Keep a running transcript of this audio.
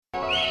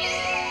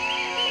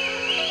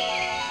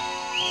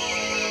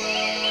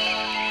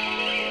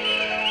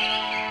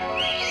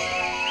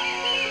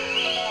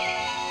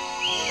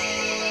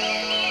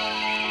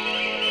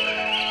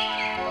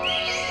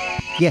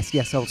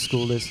Yes, old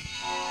schoolers.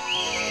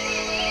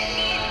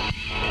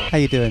 How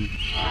you doing?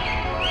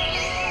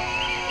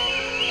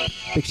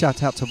 Big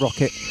shout out to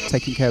Rocket,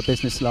 taking care of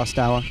business last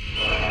hour.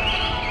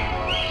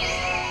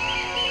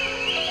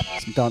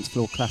 Some dance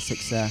floor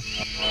classics there.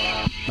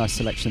 Nice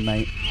selection,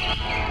 mate.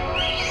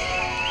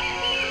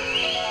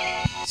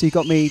 So you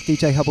got me,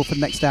 DJ Hubble, for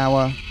the next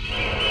hour.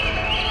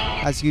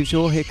 As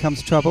usual, here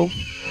comes trouble.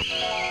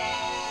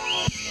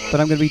 But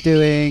I'm going to be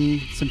doing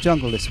some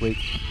jungle this week.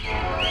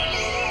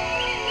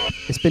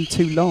 It's been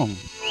too long.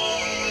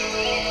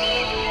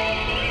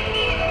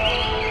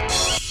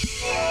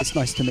 It's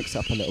nice to mix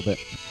up a little bit.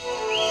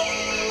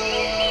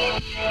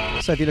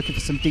 So if you're looking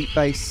for some deep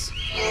bass,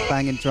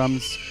 banging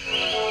drums,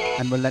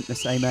 and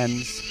relentless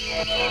amens,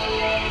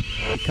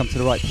 you've come to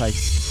the right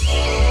place.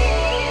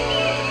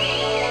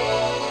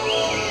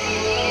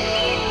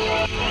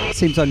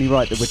 Seems only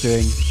right that we're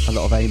doing a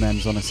lot of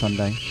amens on a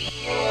Sunday.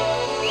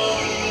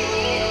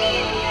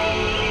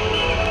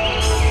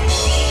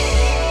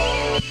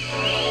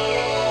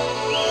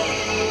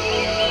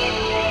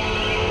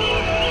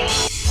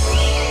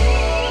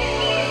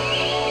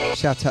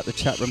 Shout out the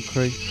chat room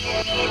crew.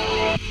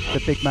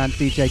 The big man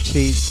DJ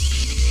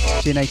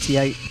Cheese, Gin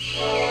 88,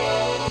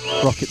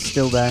 Rocket's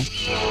still there.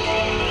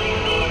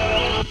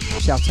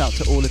 Shout out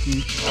to all of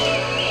you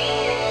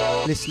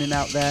listening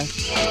out there.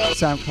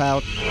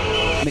 SoundCloud,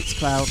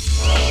 Mixcloud,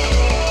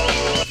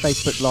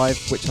 Facebook Live,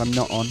 which I'm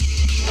not on,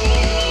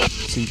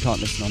 so you can't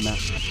listen on that.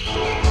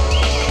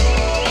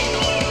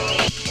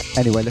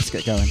 Anyway, let's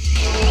get going.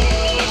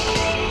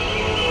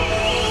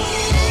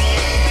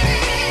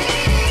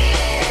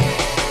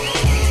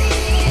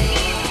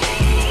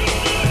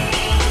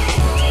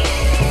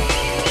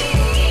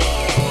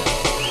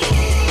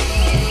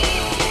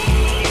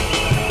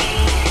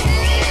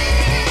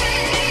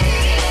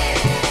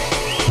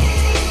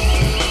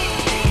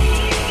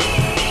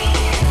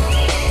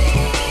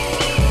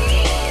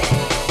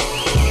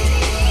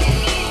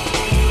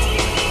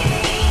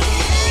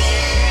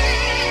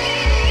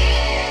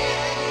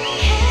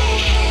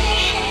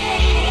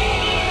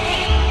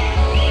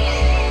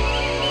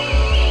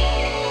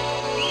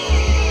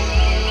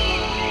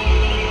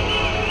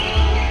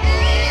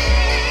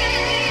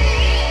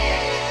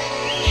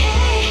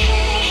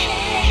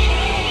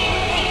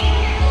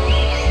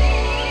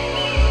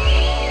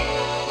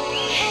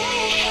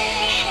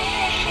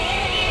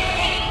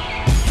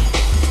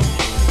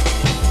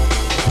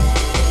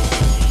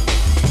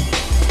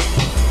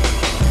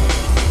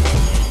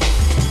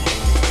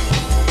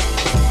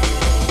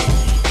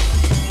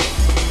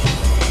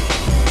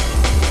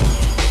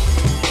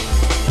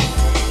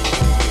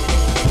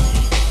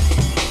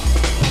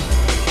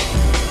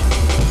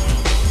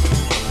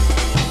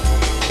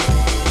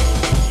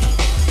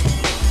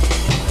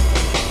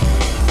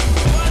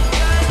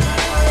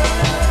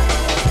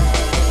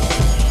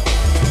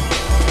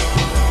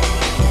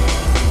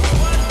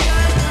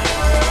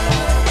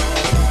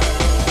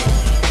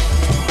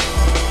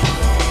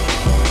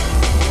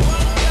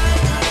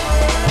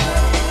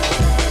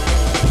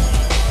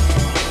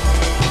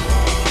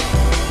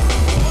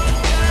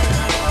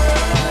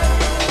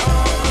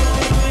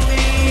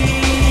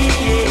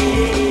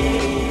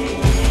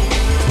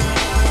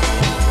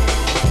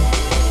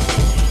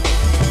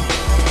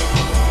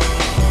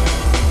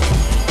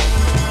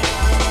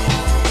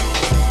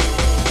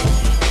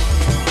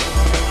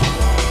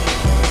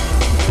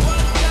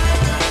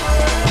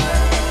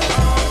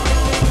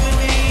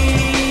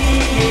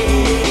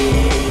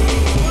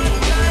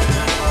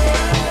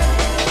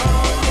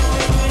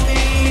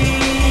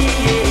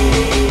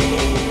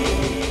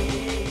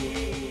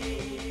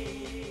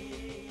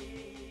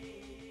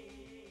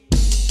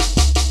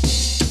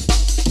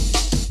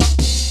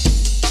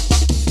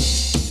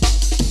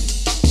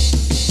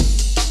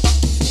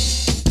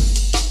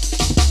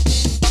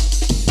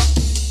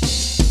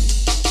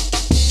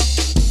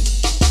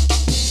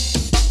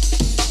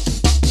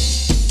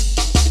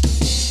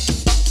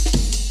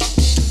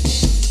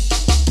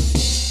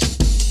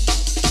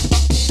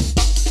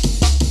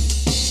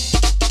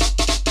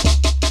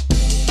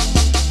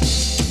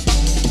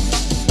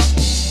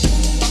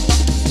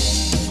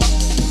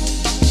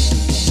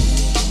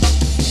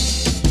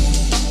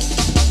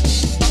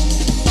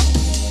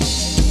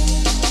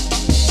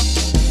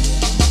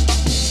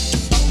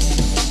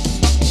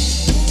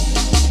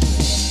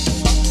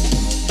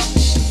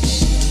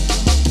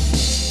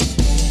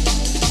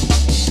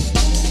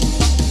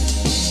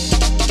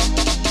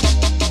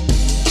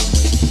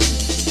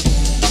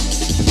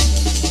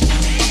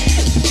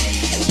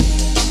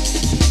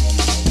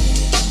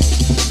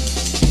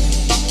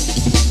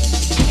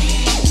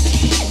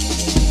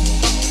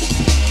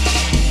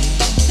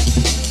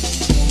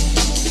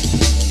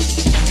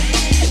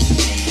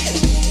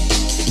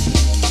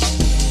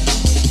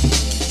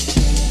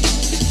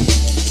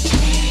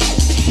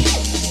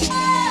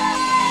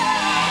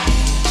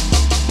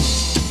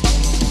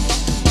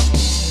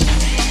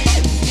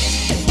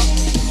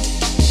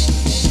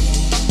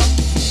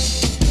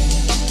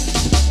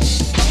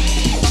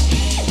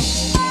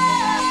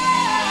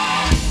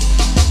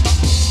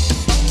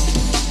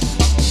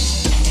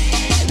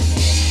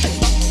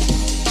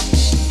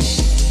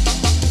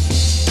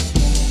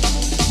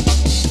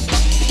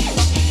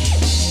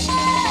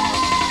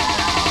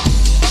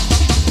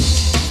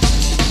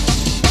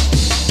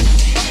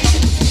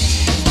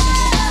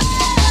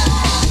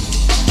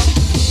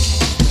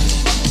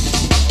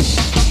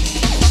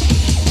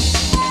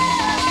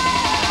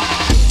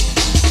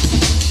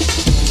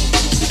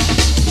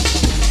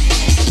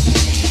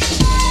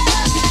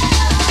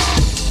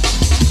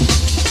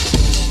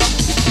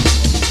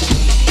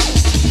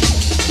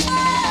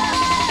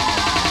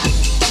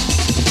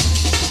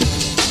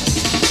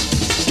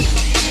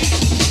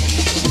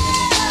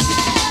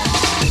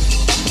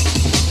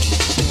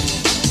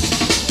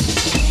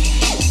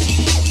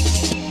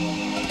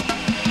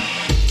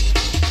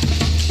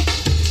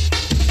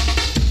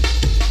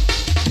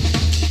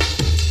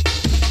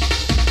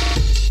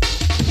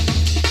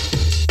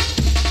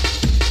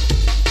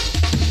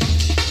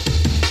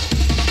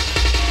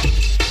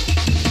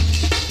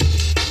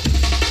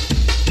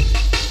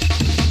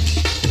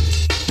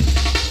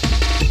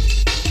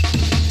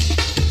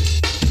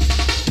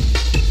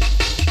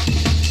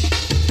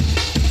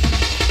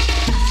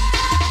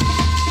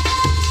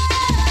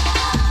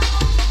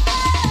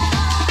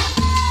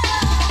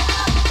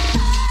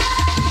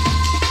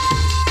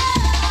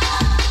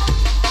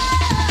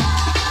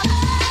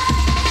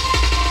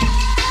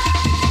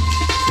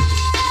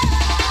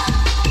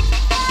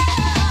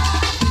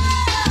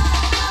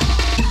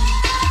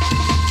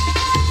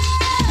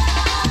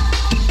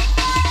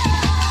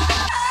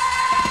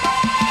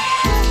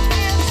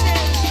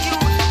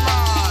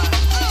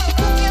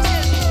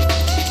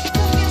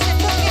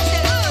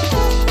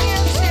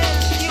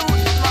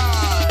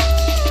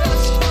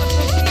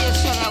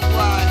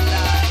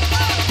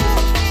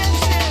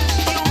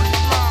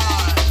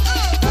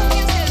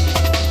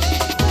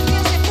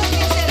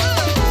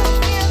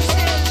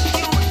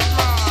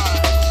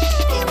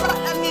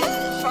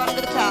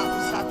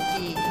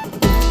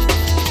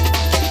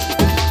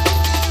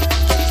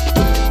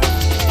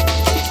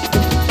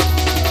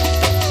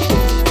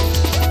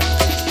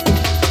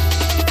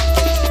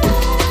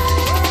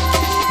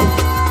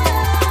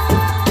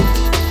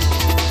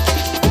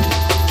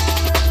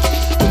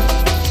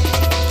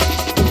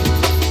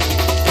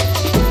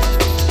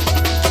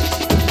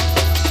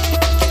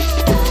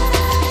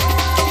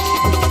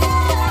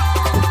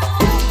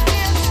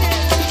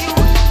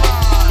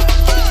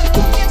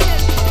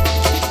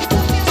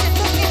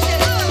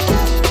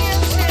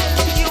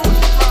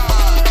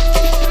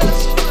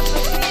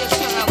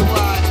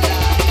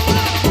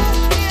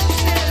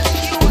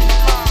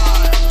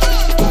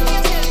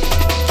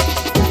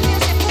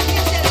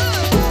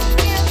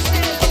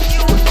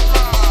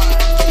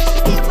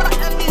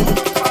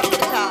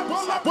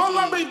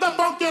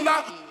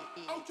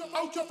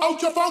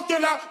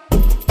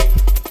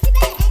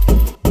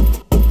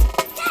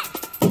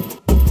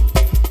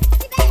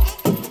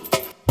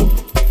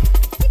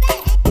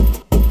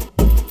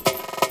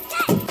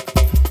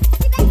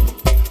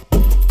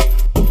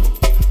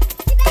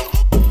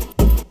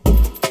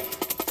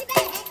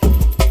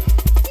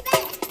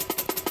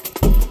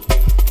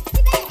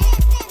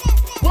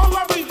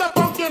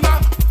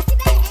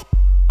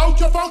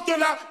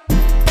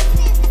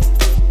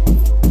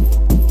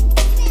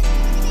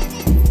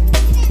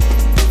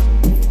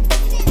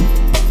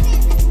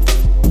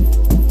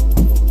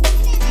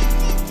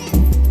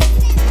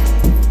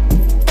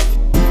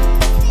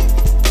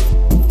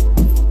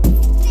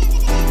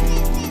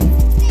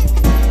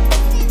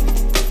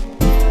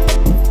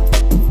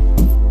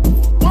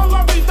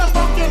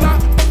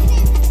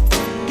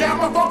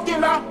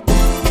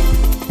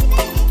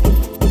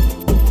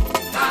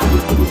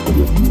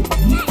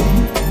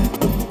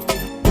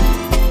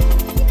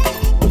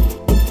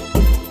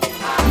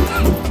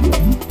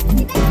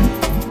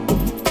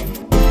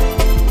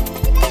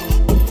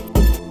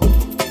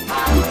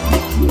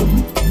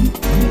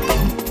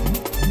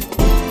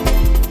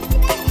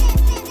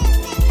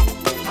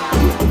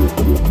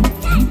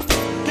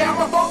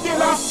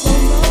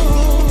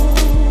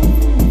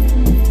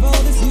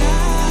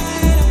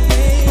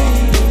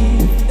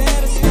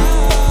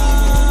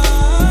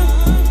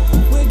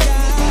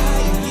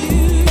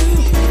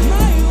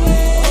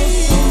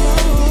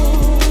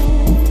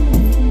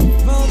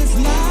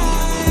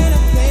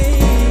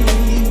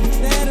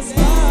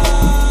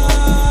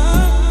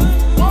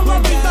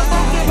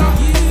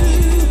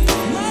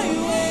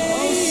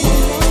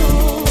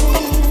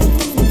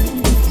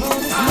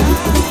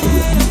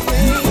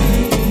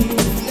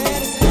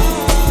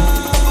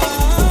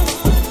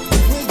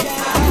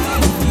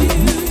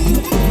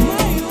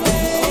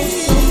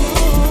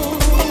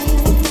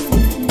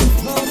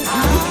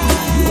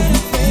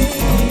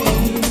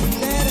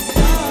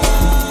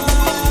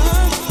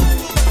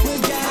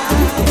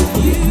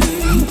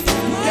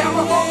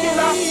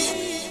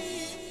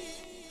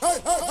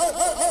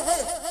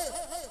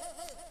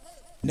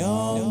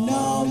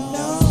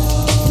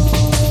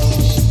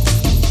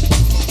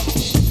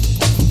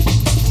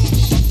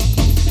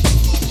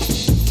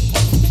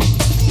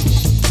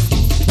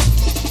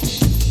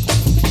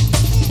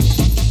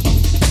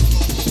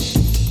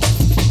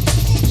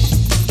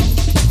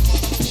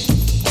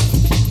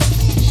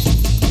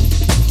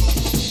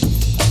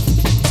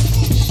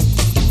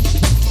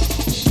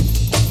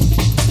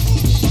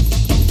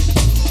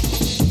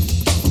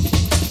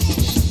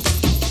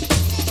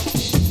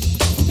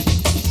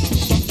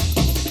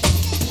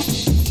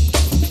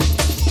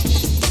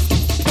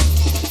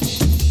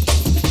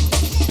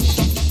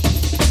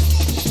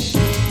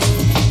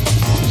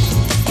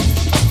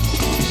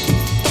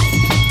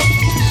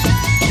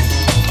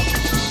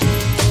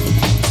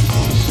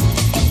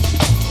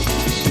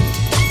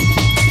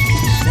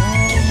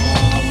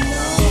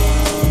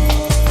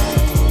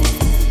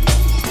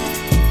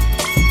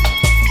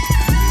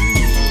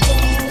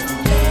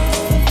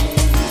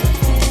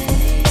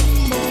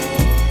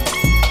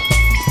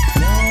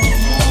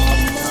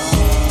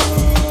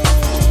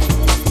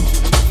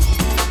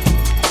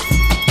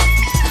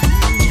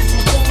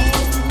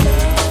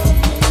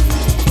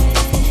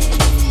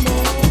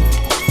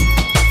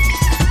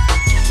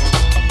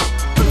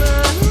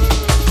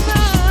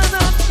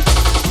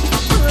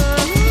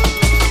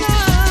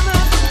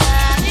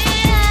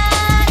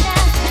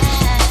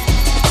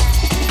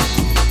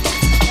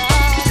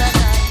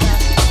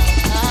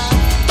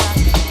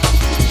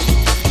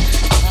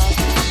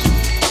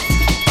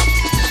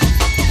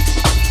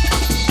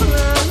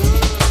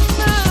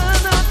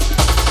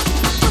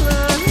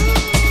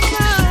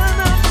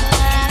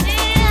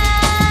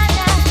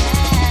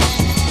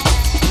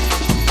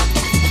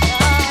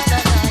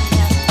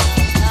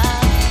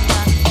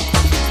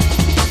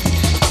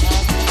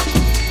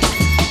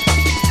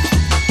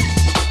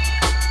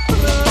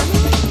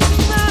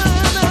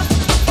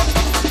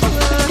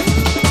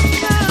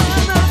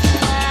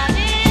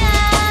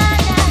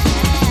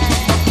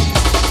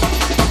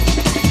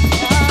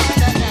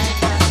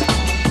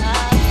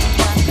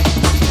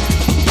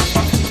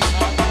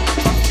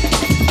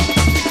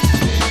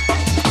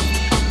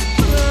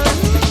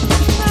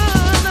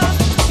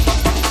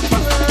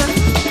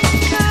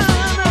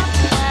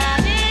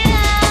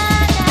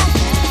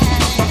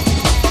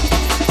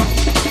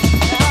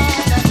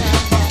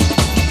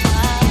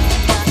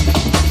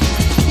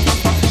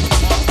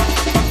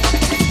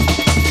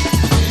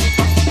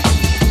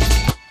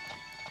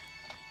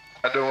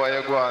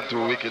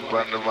 Too wicked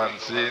on the man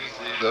scene.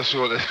 Just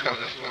show them.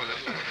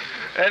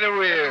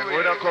 Anyway,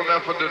 we don't come here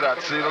for do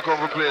that. See, we come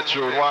for play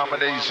tune. Warm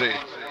and easy.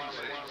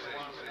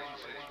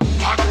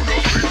 I do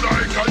not feel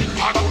like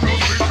I do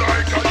not feel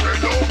like I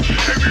hello.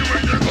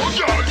 Everywhere you go,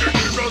 y'all get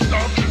it just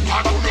stop.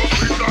 I do not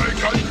feel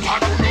like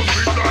I do not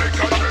feel like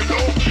I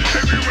hello.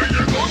 Everywhere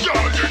you go,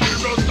 y'all get it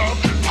just stop.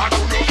 I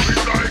do not feel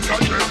like I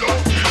hello.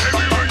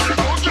 Everywhere you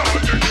go, y'all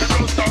get it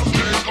just stop.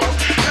 Let's go.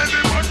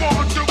 Anyone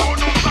want to go,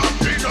 no stop.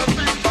 Me just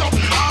think so.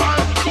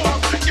 I go,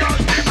 y'all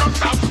get just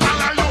stop.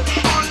 Follow you,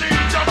 only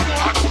just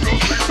go.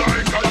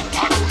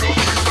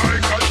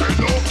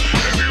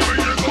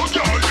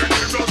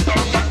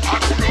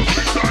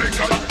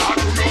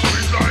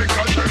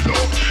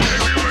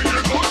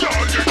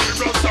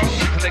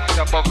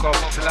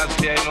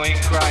 know him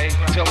cry,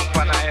 jump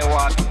on I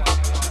what.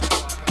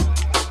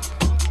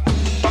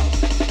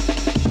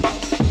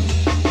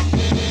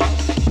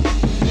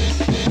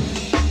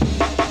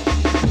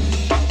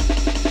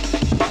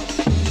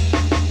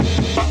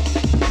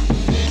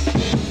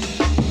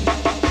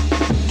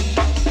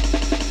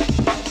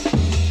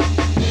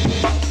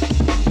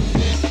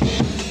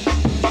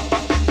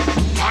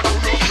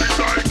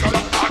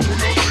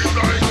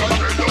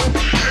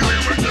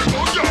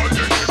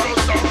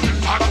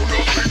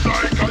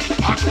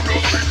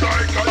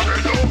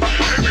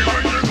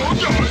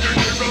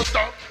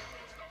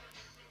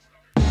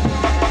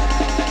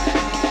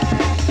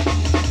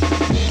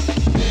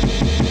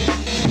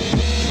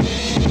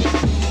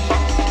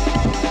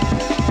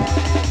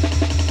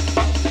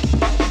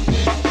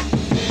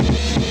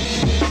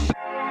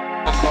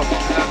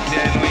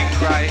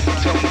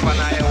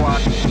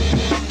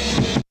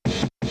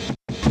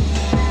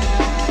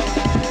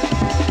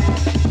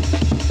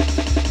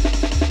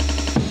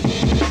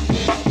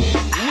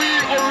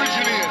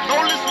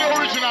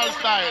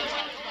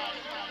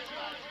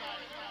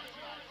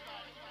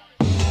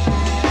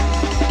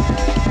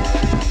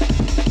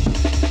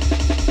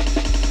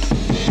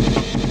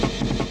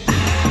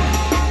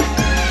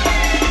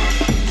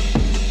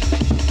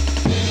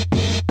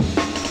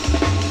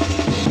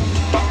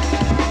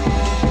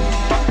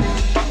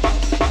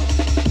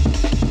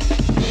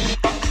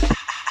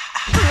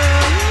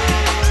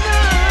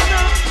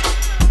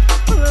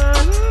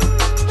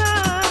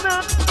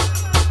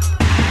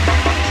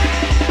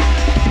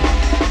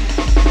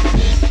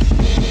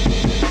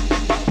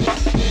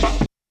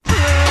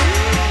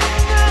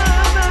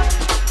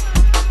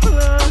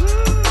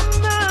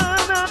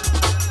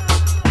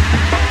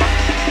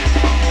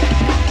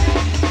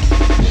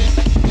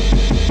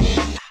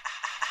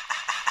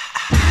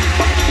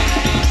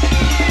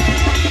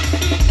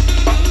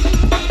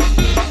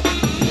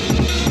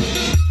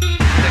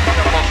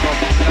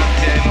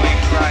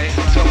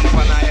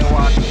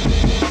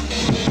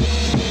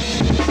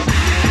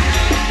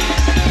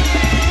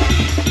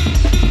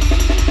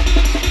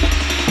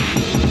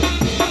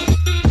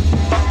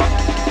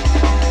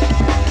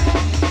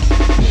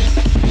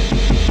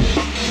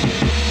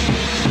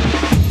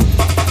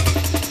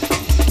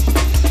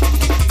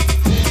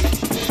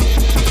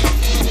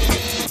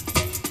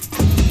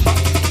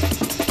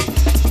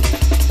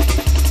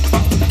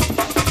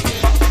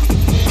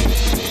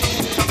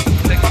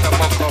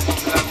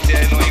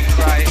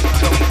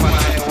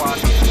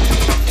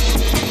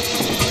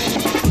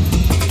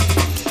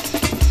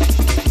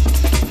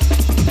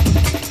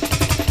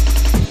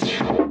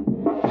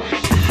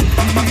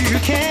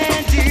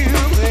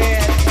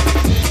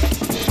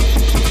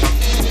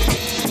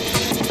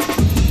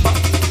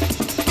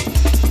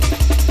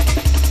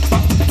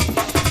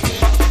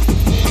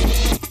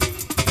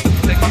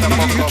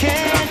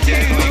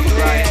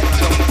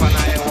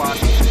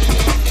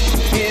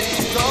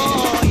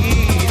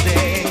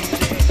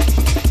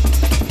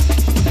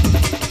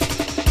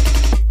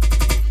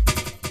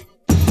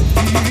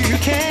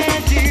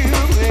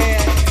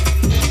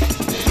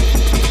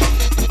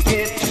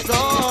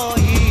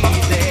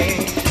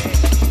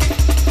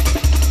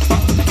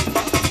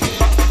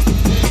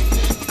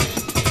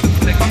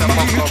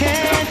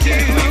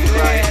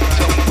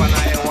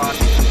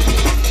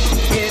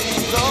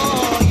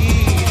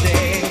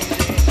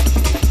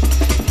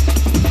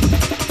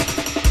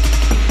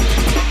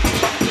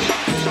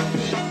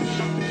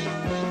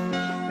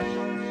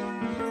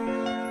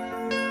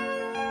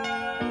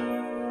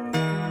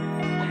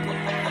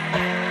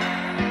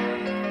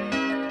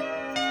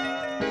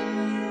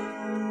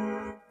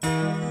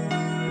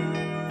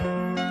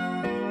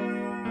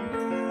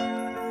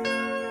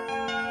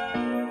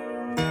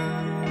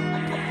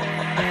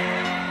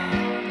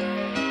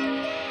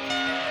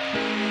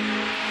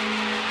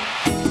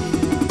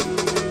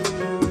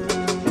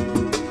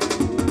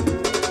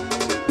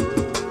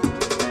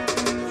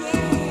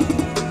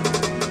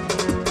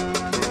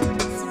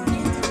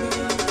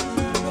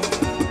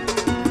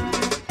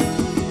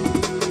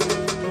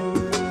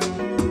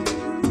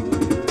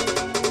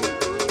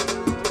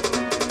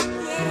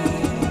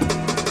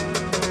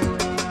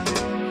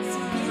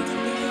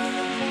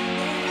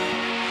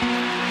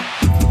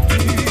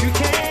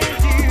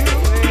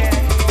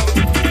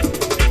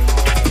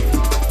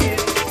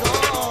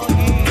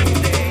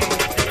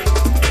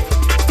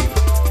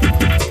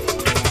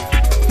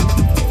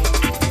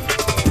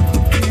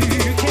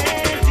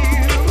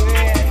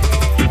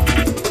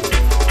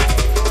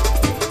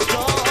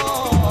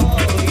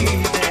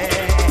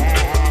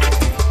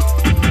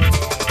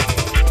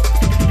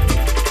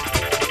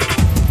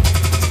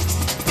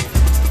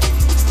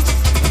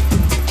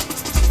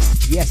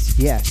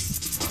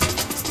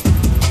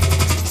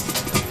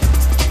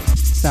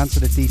 Sounds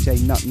of the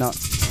DJ Nut Nut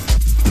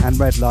and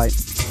Red Light.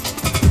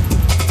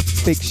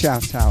 Big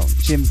shout out,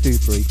 Jim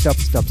Dewberry,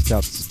 Dubs,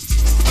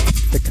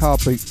 the Car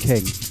Boot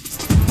King.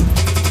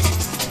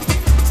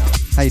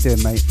 How you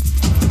doing, mate?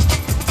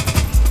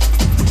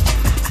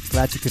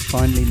 Glad you could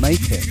finally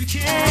make it.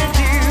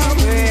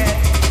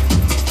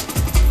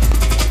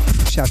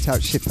 Shout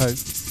out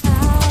Shippo.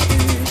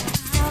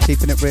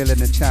 Keeping it real in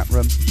the chat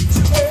room.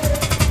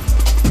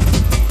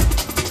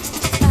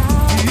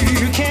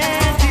 You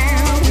can't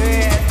do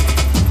it.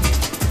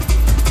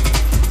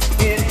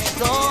 It's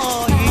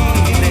so easy.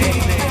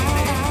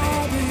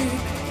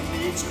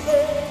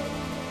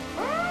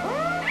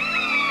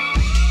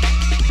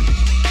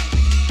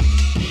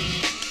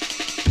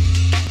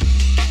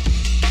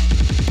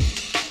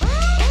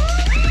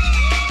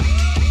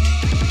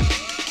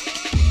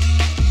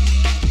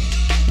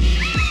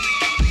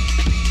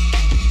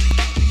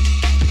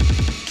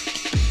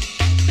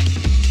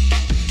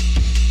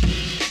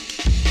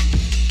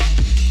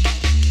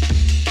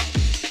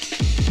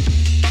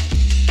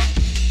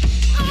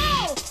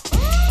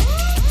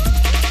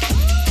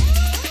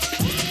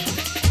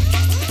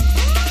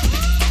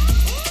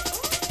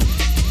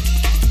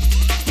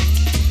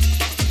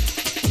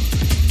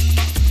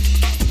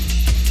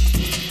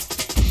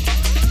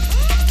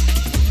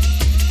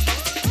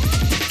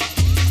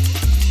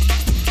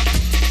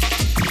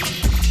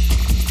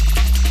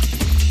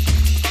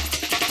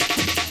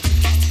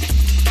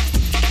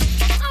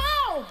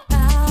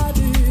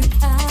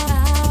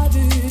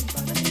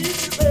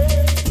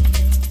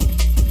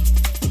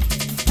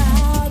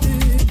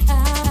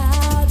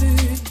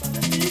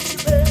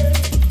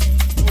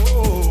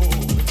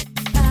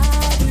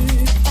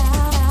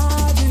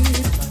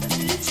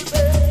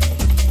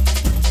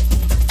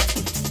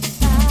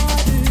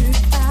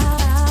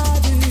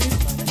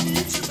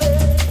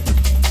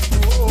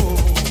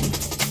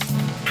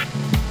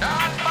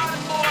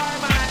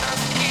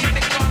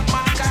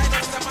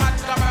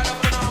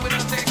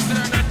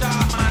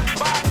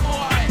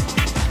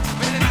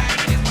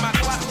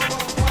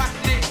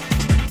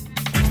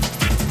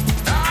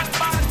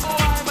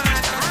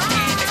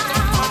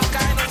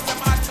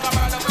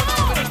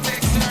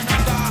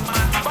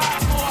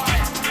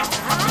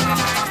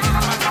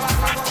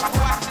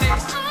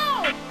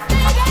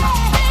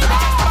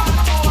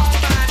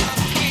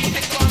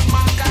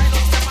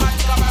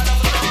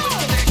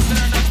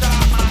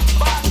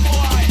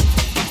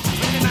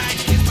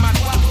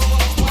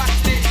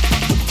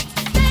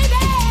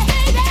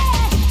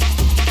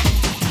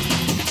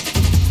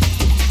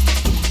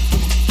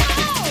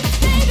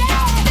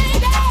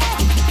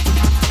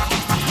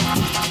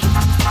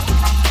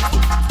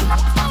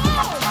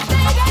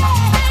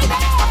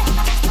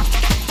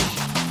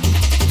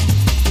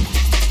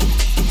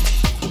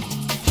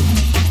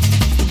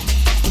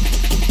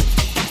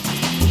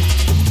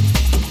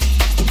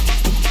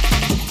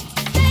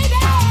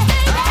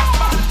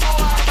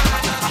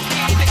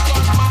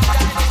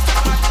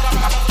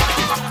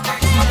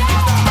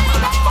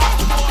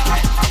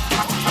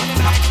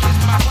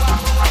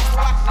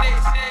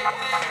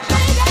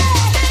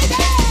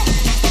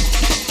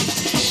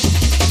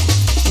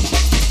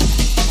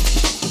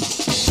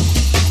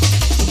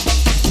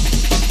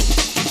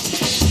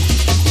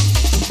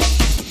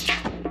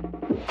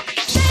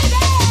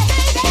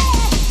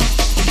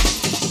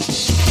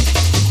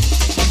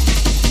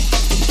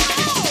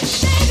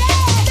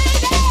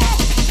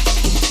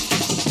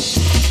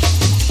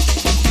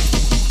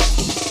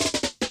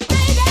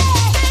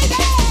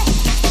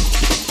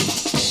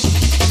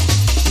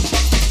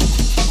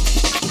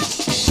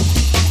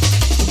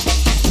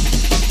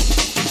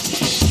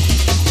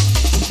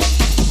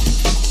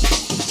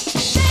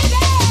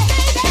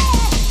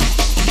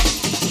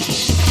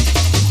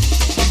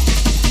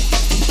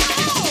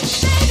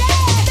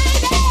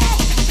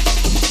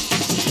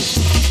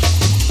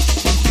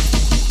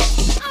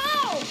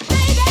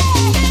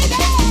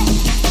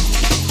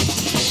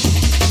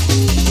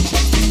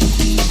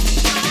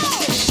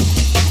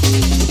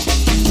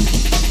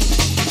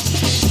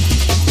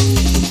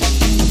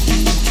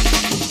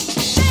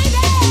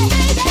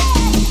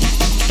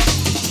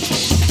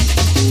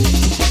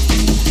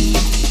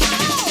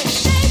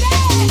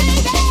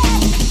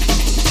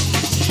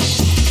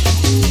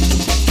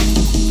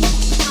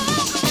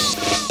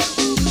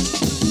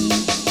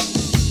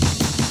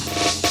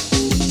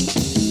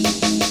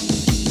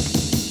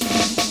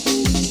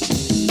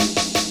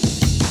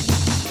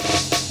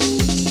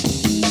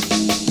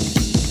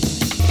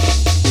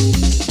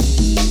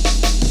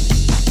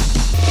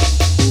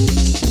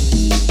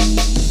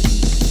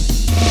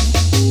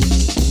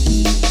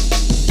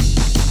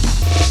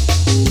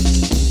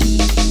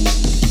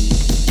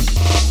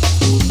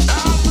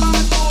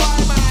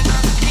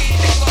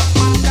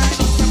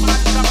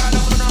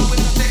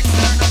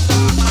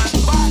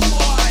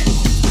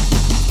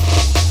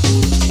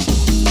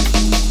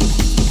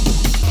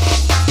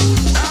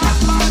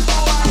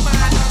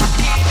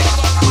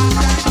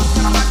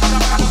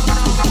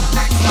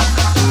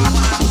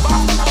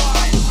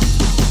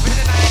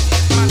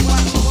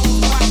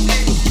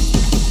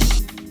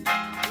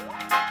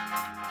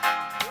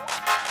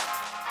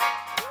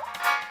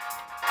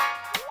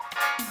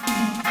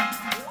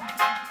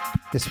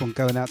 This one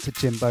going out to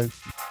Jimbo.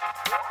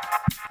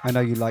 I know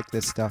you like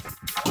this stuff.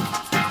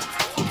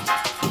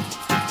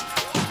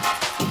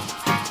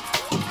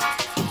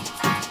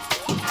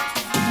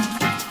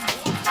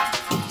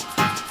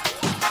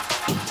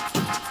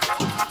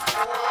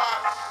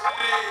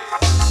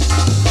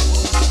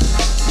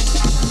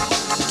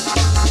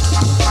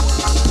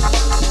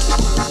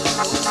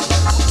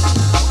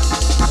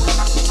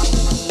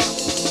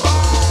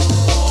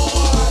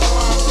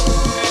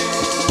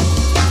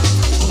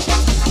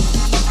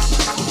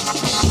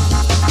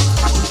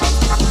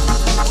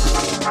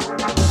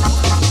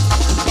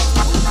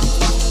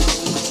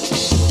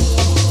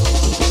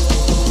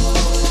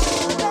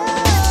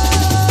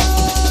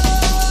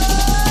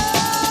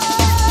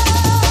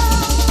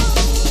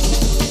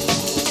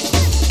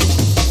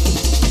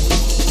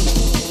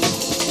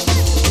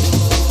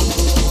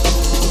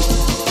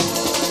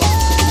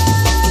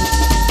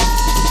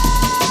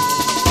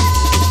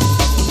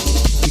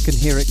 can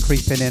hear it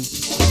creeping in.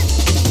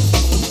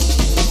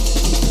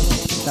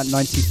 That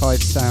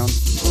 95 sound,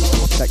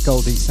 that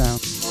Goldie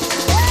sound.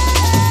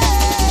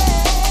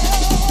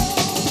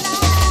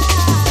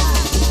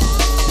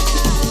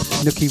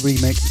 Nookie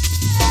remix.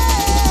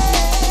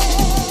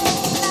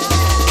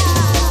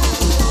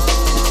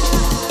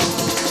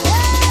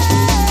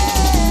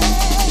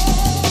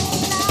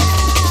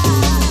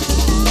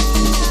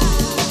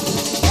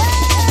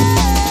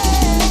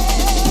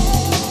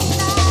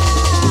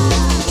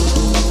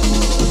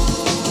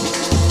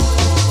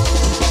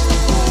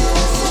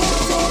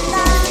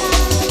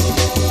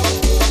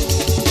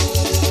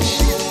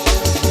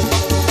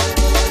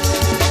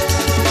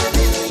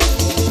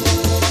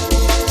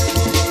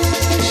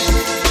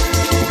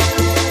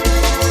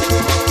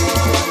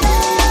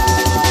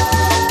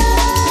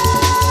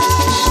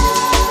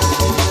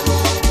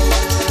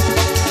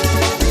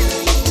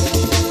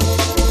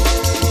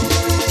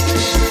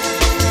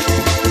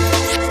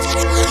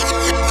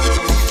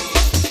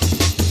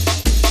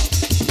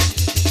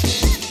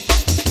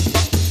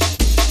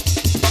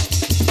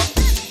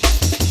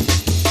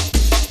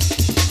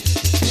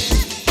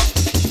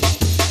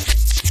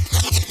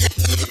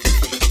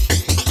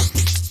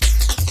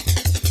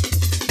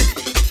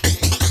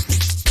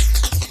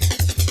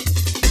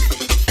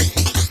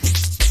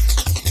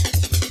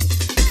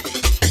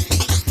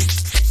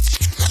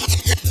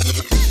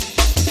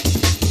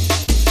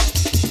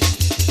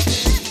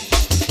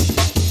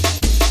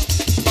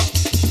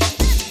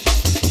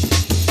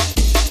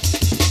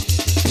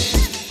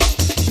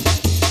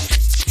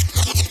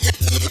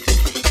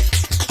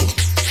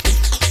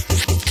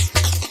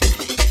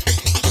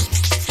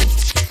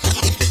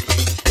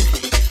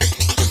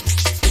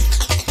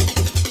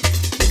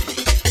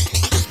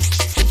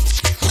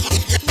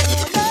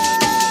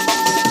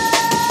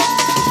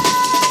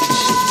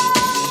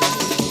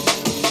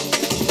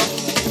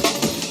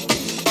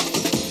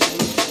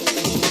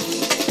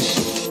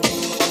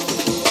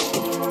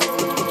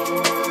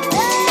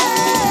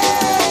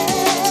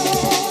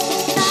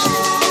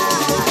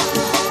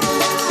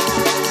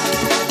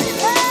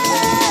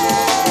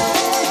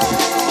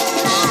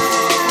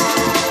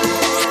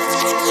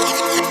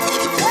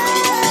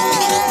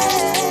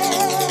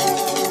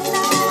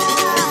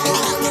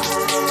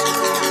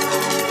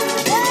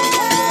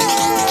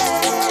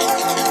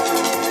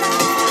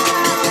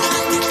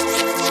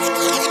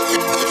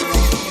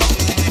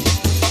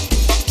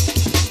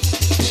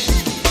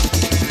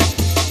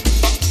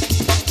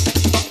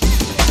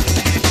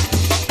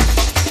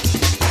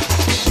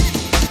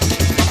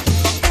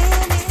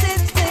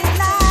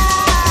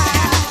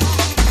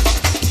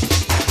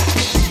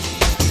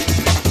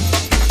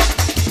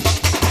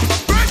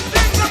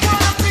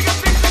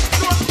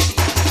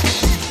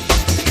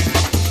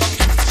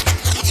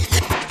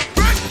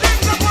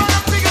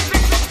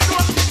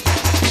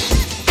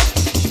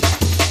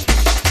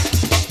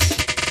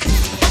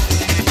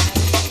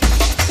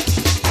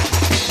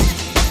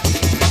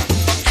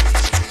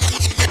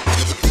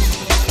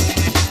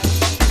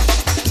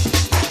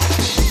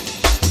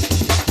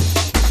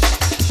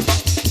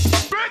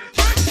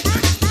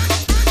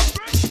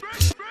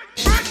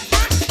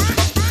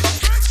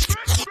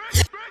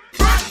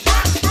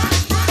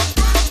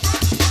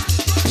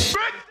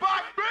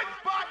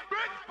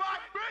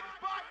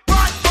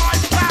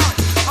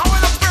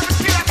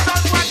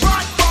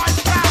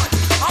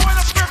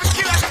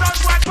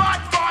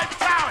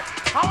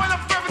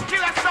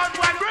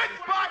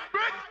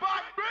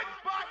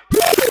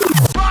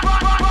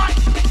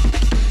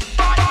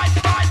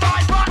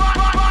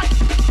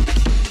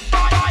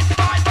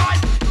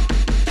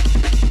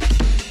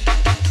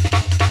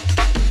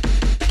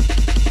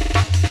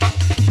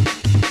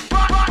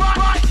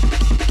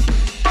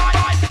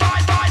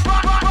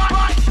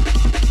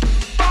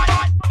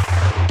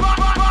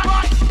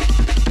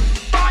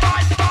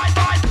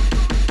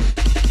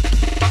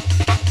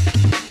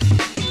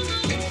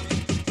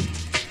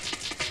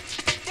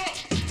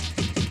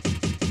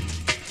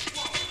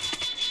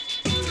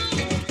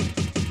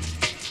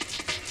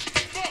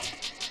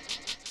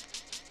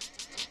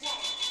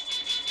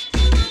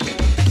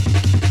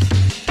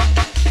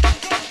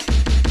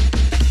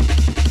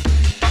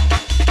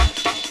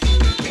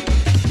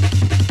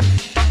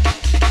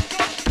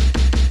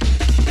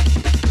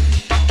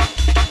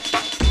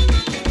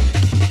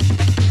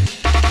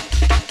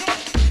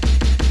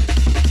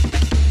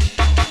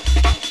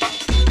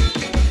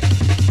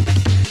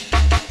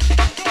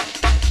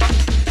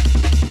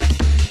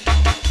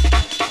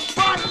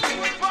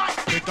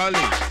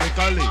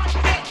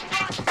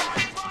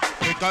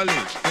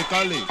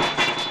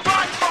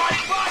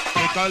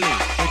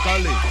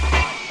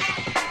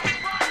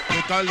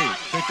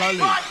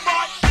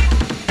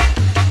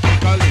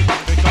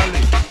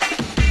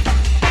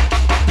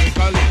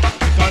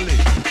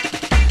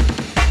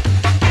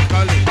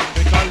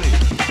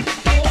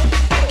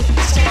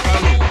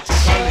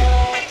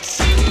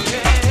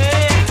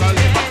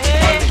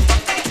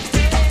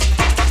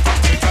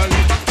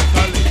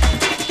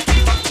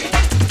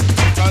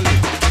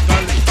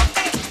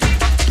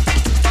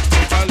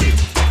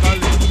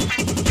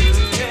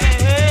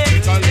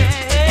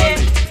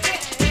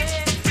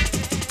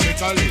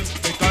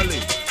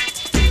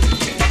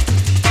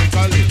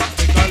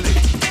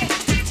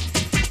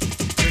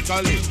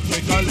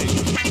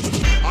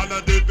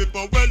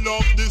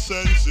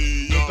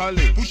 decency.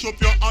 Push up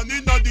your hand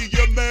in the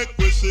air, make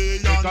we say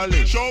ya.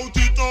 Shout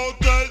it out,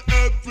 tell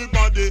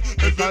everybody.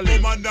 Every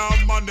woman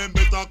and man, them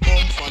better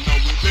come follow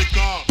we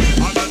better.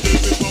 And the day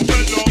before we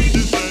love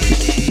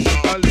decency.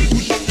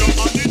 Push up your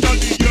hand in the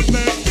air,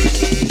 make we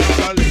say ya.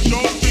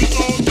 Shout it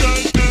out,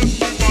 tell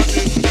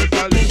everybody.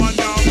 Every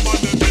woman and man,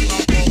 them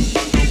better come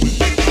follow we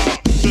better.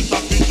 Just a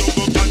bit of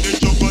go and the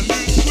chocolate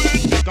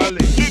sweet.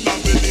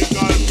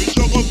 Legal, we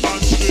jog up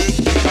and straight.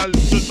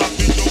 Just a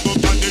bit of go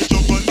and the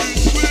chocolate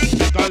sweet.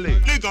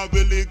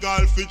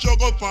 Legal, we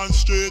jog up and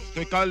straight.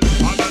 And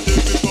the day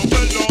before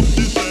we love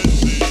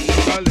decency.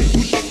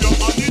 Push up your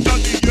hand in the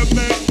air,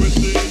 make we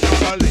say ya.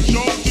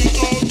 Shout it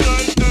out,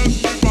 tell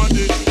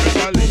everybody.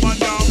 Every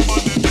woman and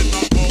man, them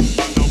better come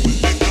follow we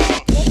better.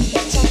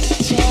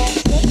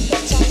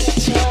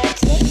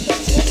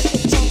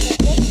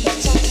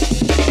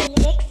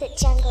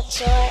 Jungle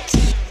Church.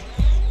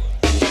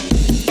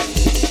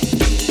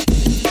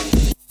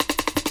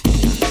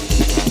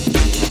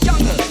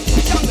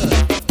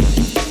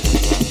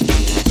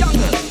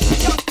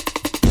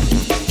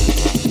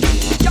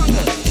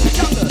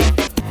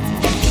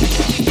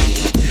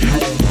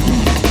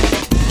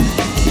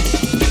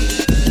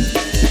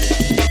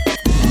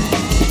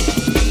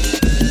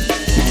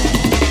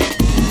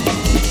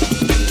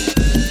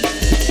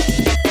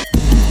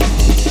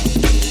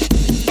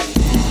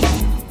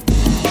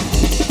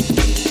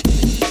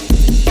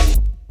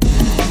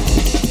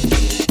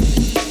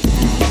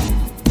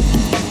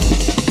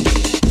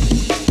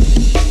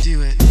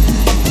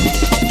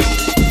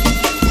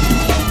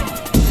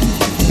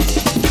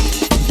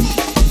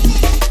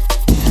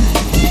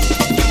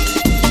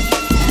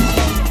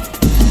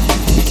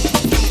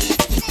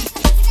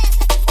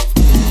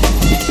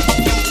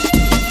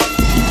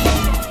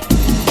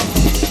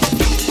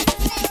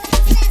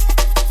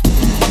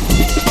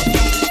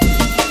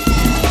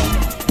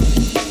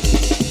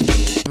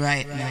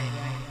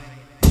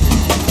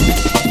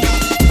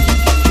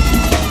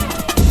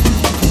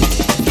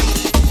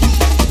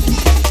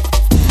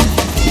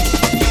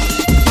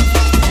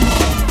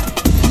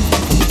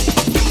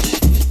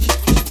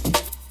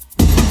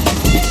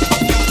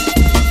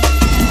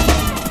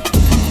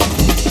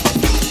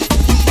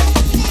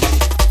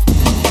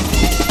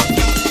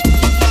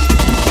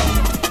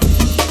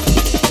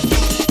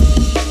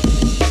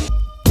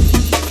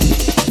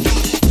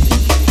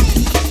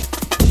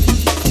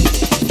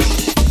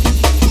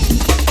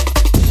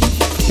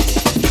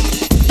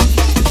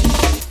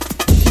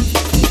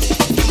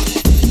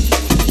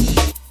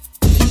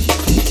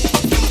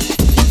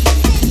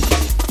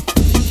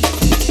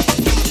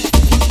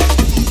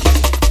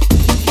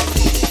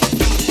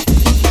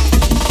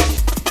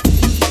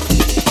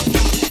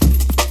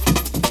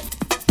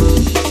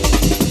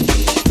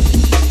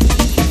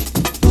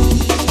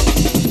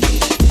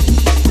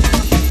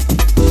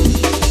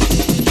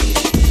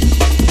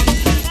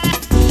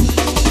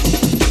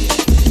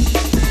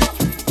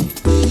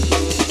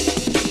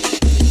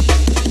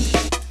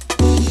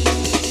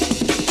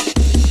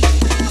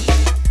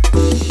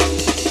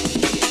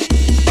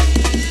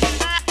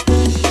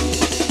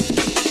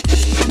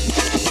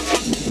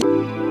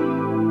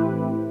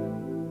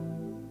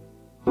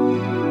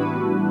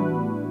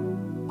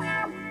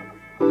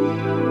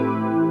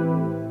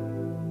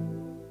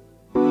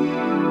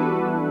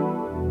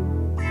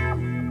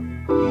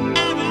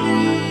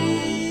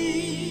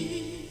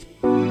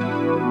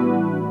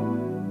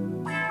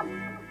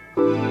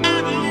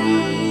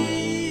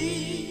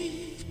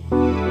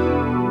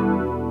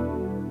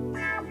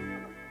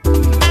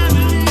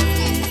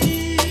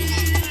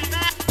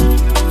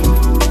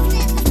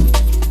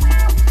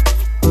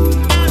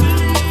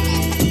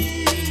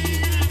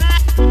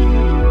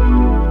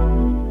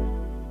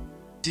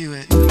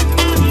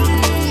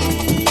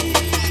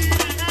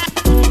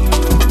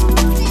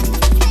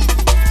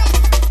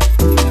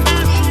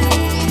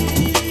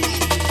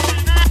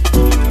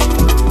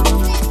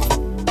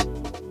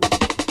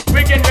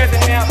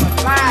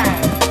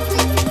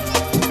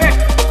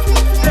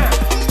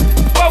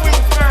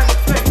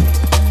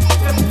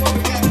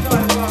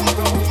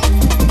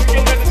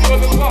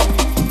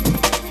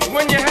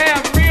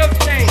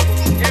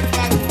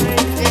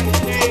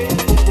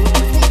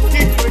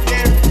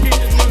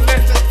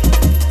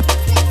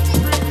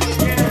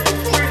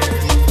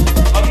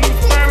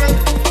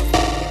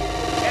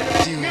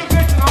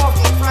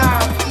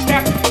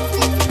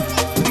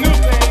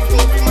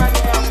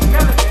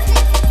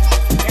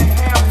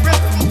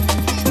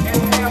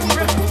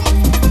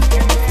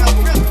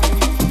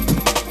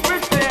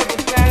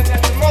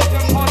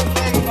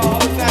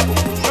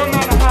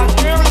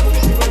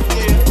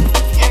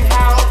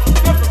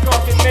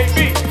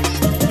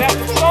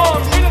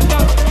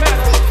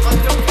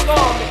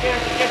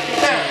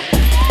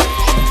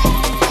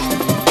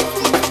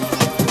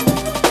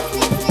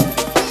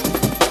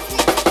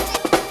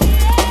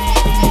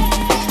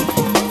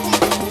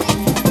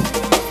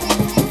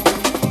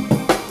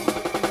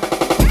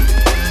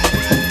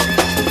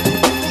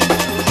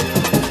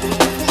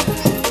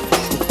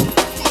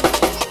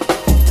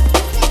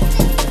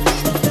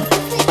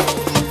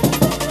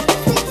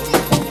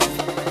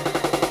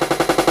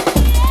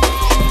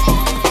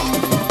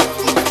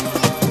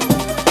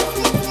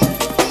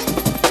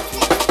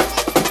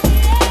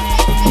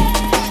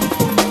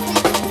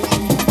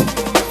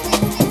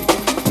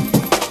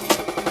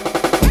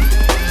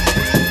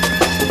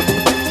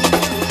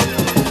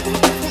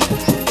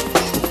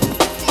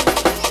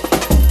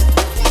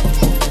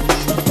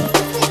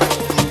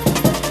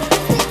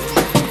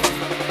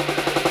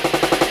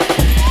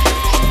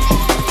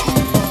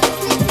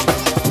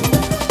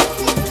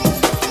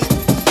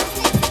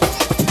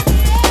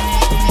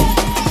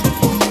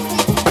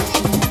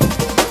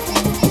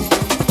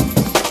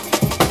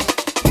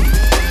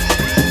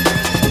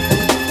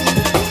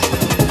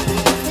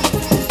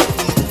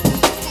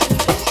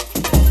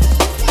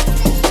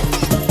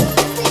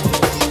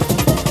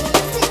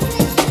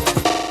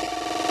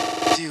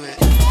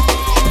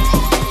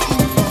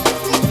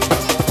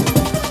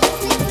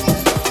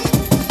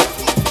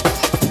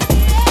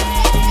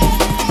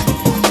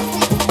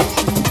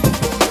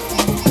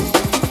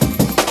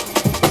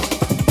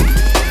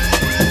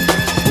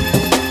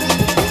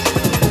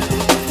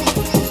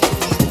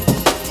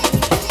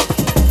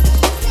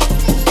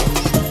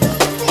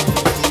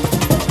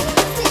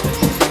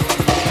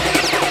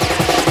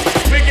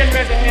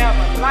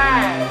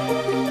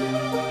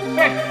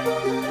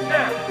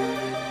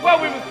 what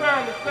we were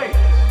trying to say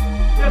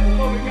just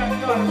before we got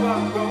started a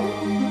while ago,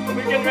 and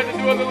we're getting ready to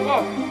do a little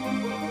walk.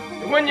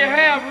 When you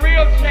have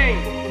real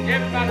change,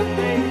 everybody's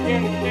things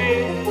begin to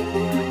change.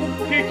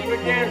 Teacher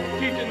begins to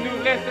teach a new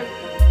lesson.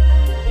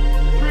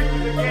 Preacher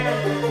begins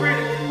to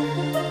preach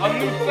a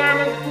new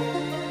sermon.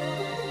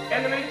 And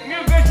the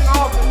musician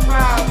also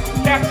tries to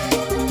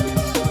capture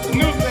the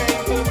new thing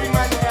so that we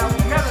might have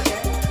melody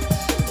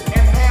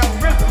and have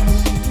rhythm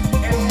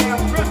and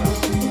have rhythm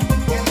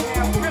and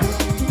have rhythm.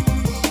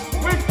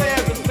 We say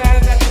as a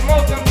status that the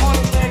most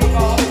important thing of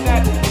all is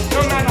that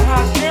no matter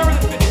how serious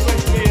the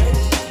situation is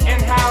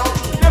and how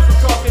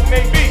difficult it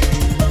may be,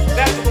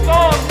 that the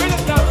storm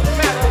really doesn't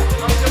matter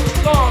until the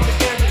storm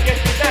begins to get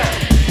you down.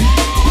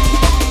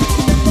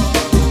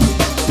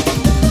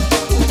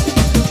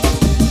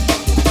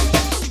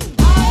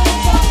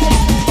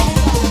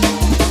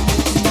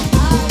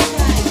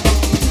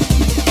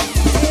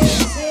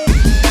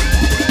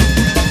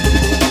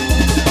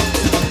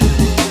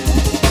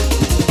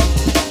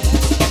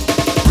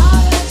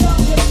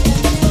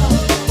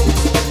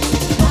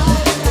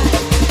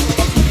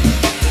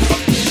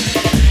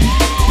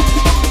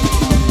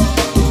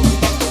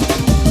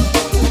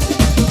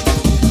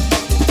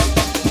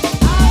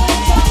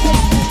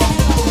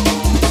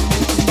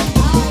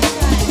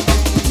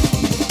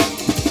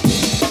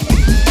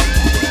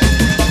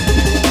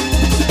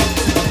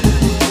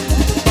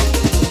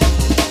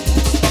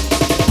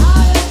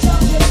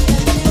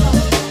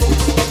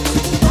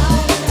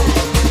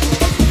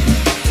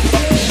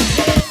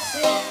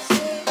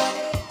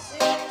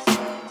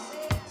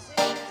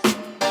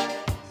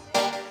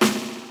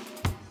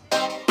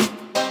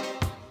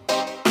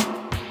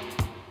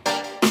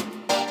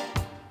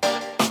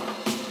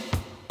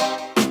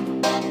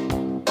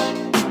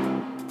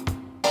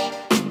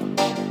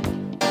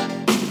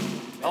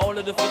 All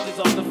of the fittest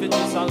of the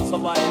fittest and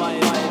survive.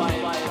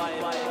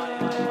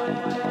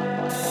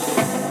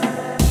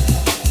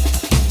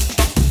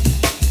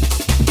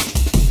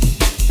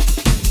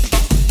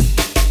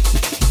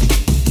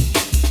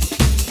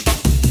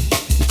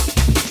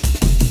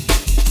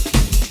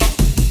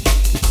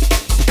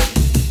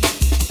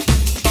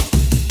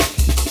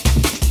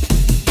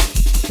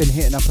 Been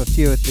hitting up a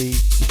few of the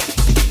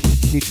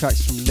new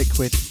tracks from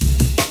Liquid.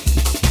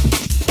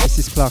 This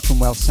is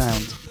Clerkenwell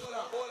Sound.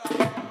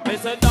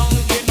 Mr.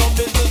 Donkey, no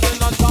business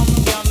in a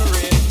champion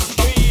race.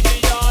 We the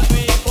yard,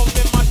 we come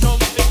to mash up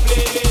the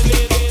place.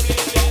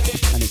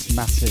 And it's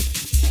massive.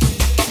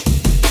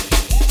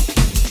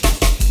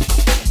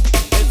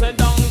 Mr.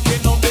 Donkey,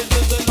 no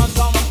business in a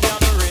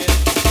champion race.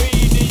 We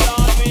the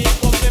yard, we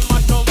come to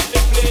mash up the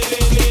place.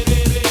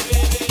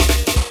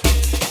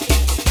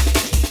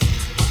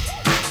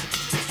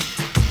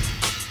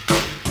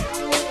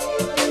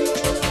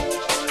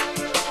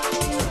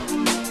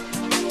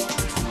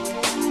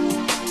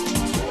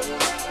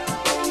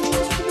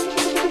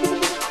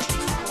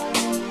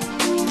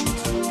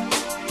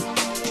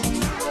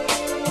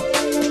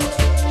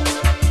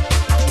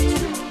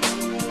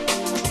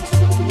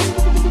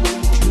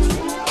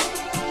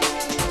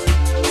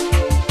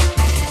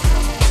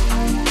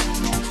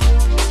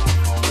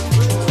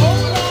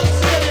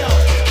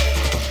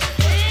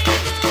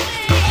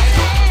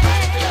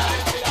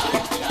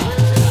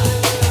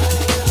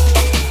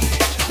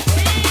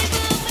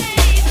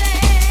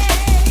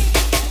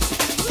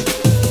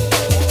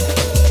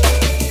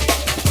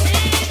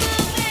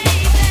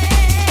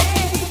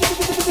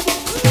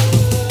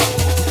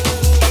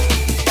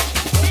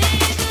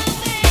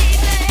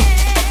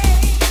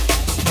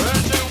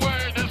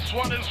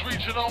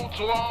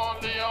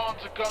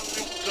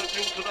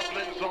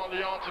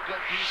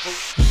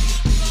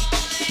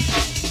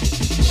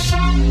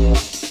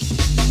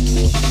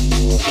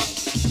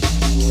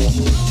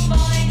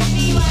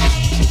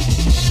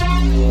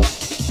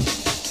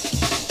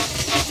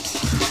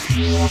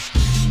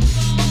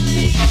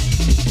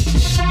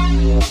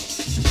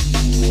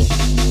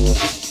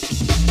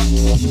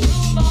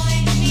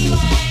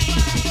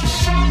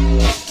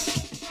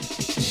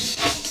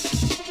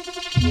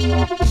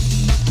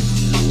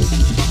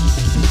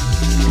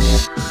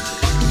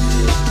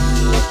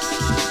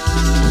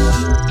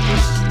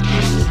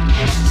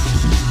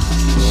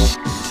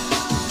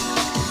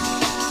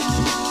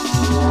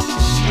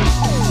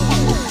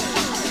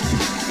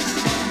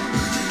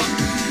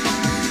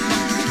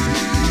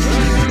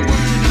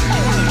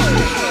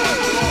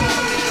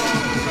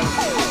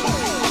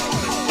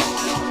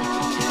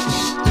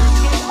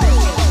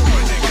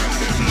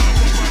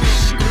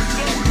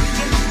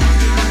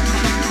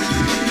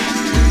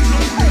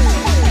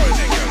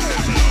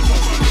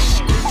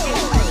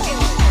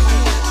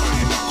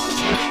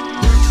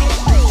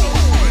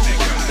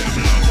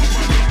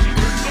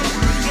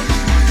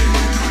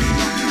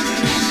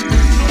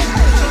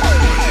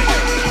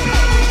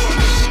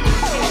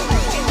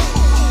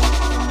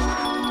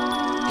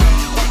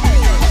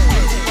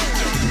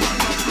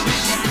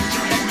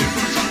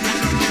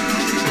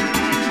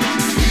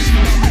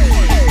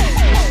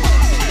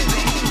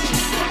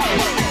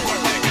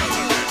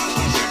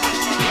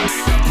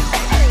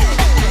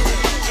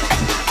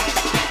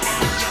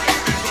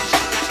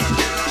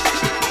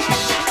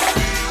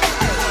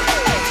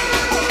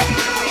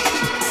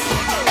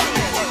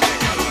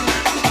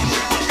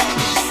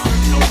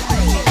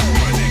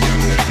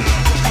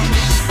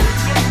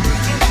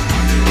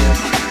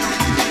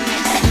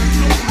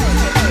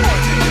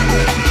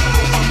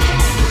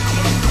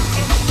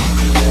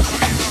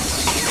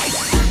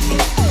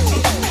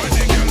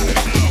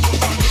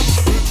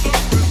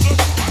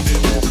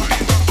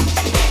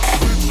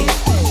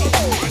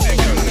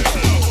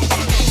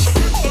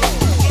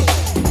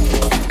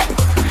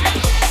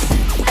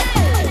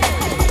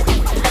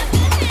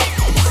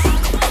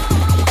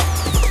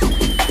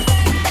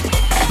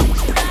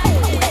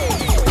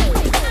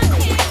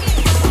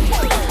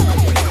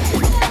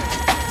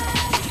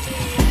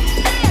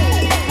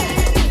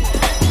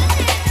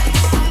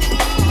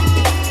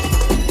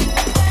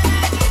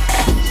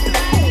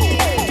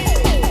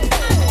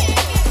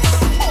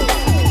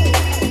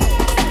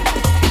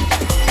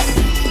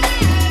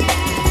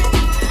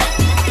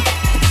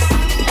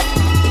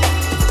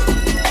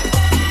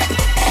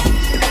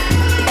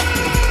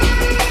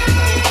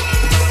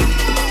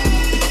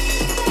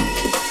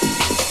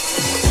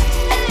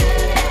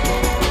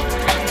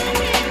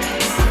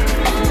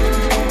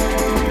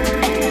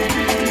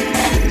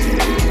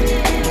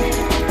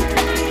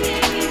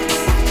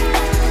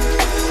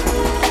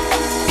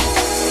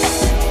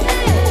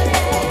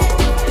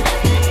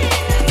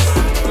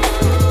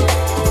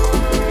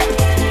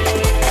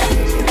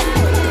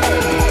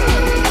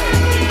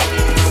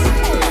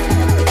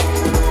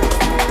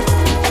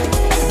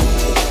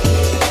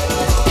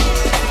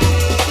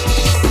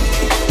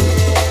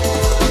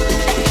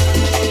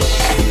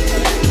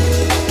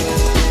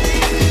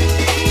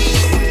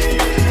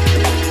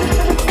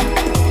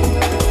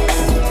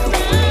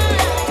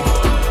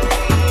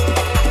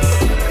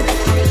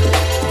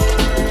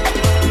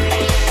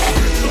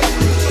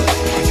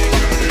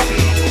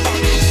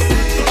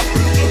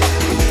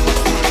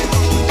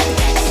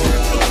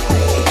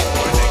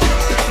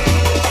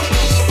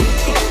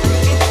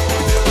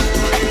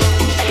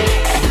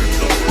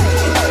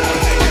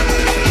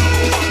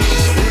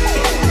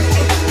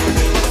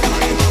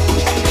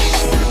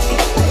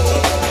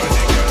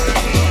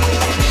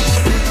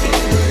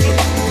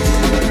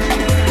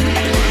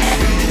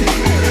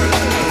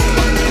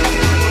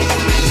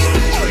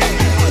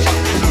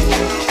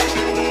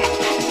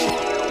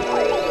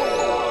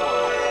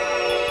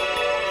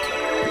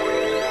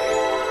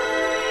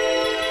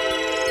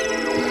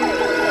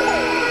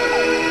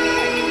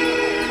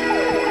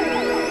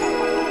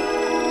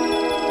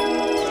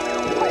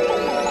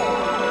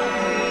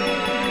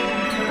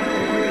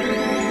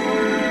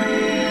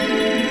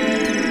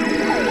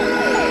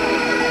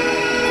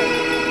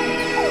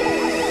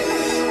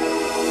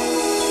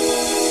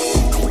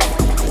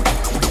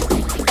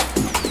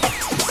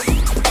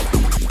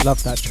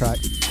 Love that track.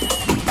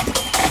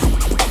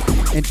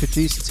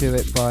 Introduced to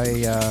it by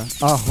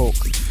Ahawk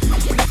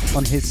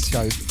on his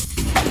show.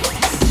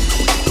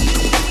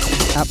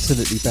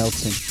 Absolutely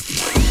belting.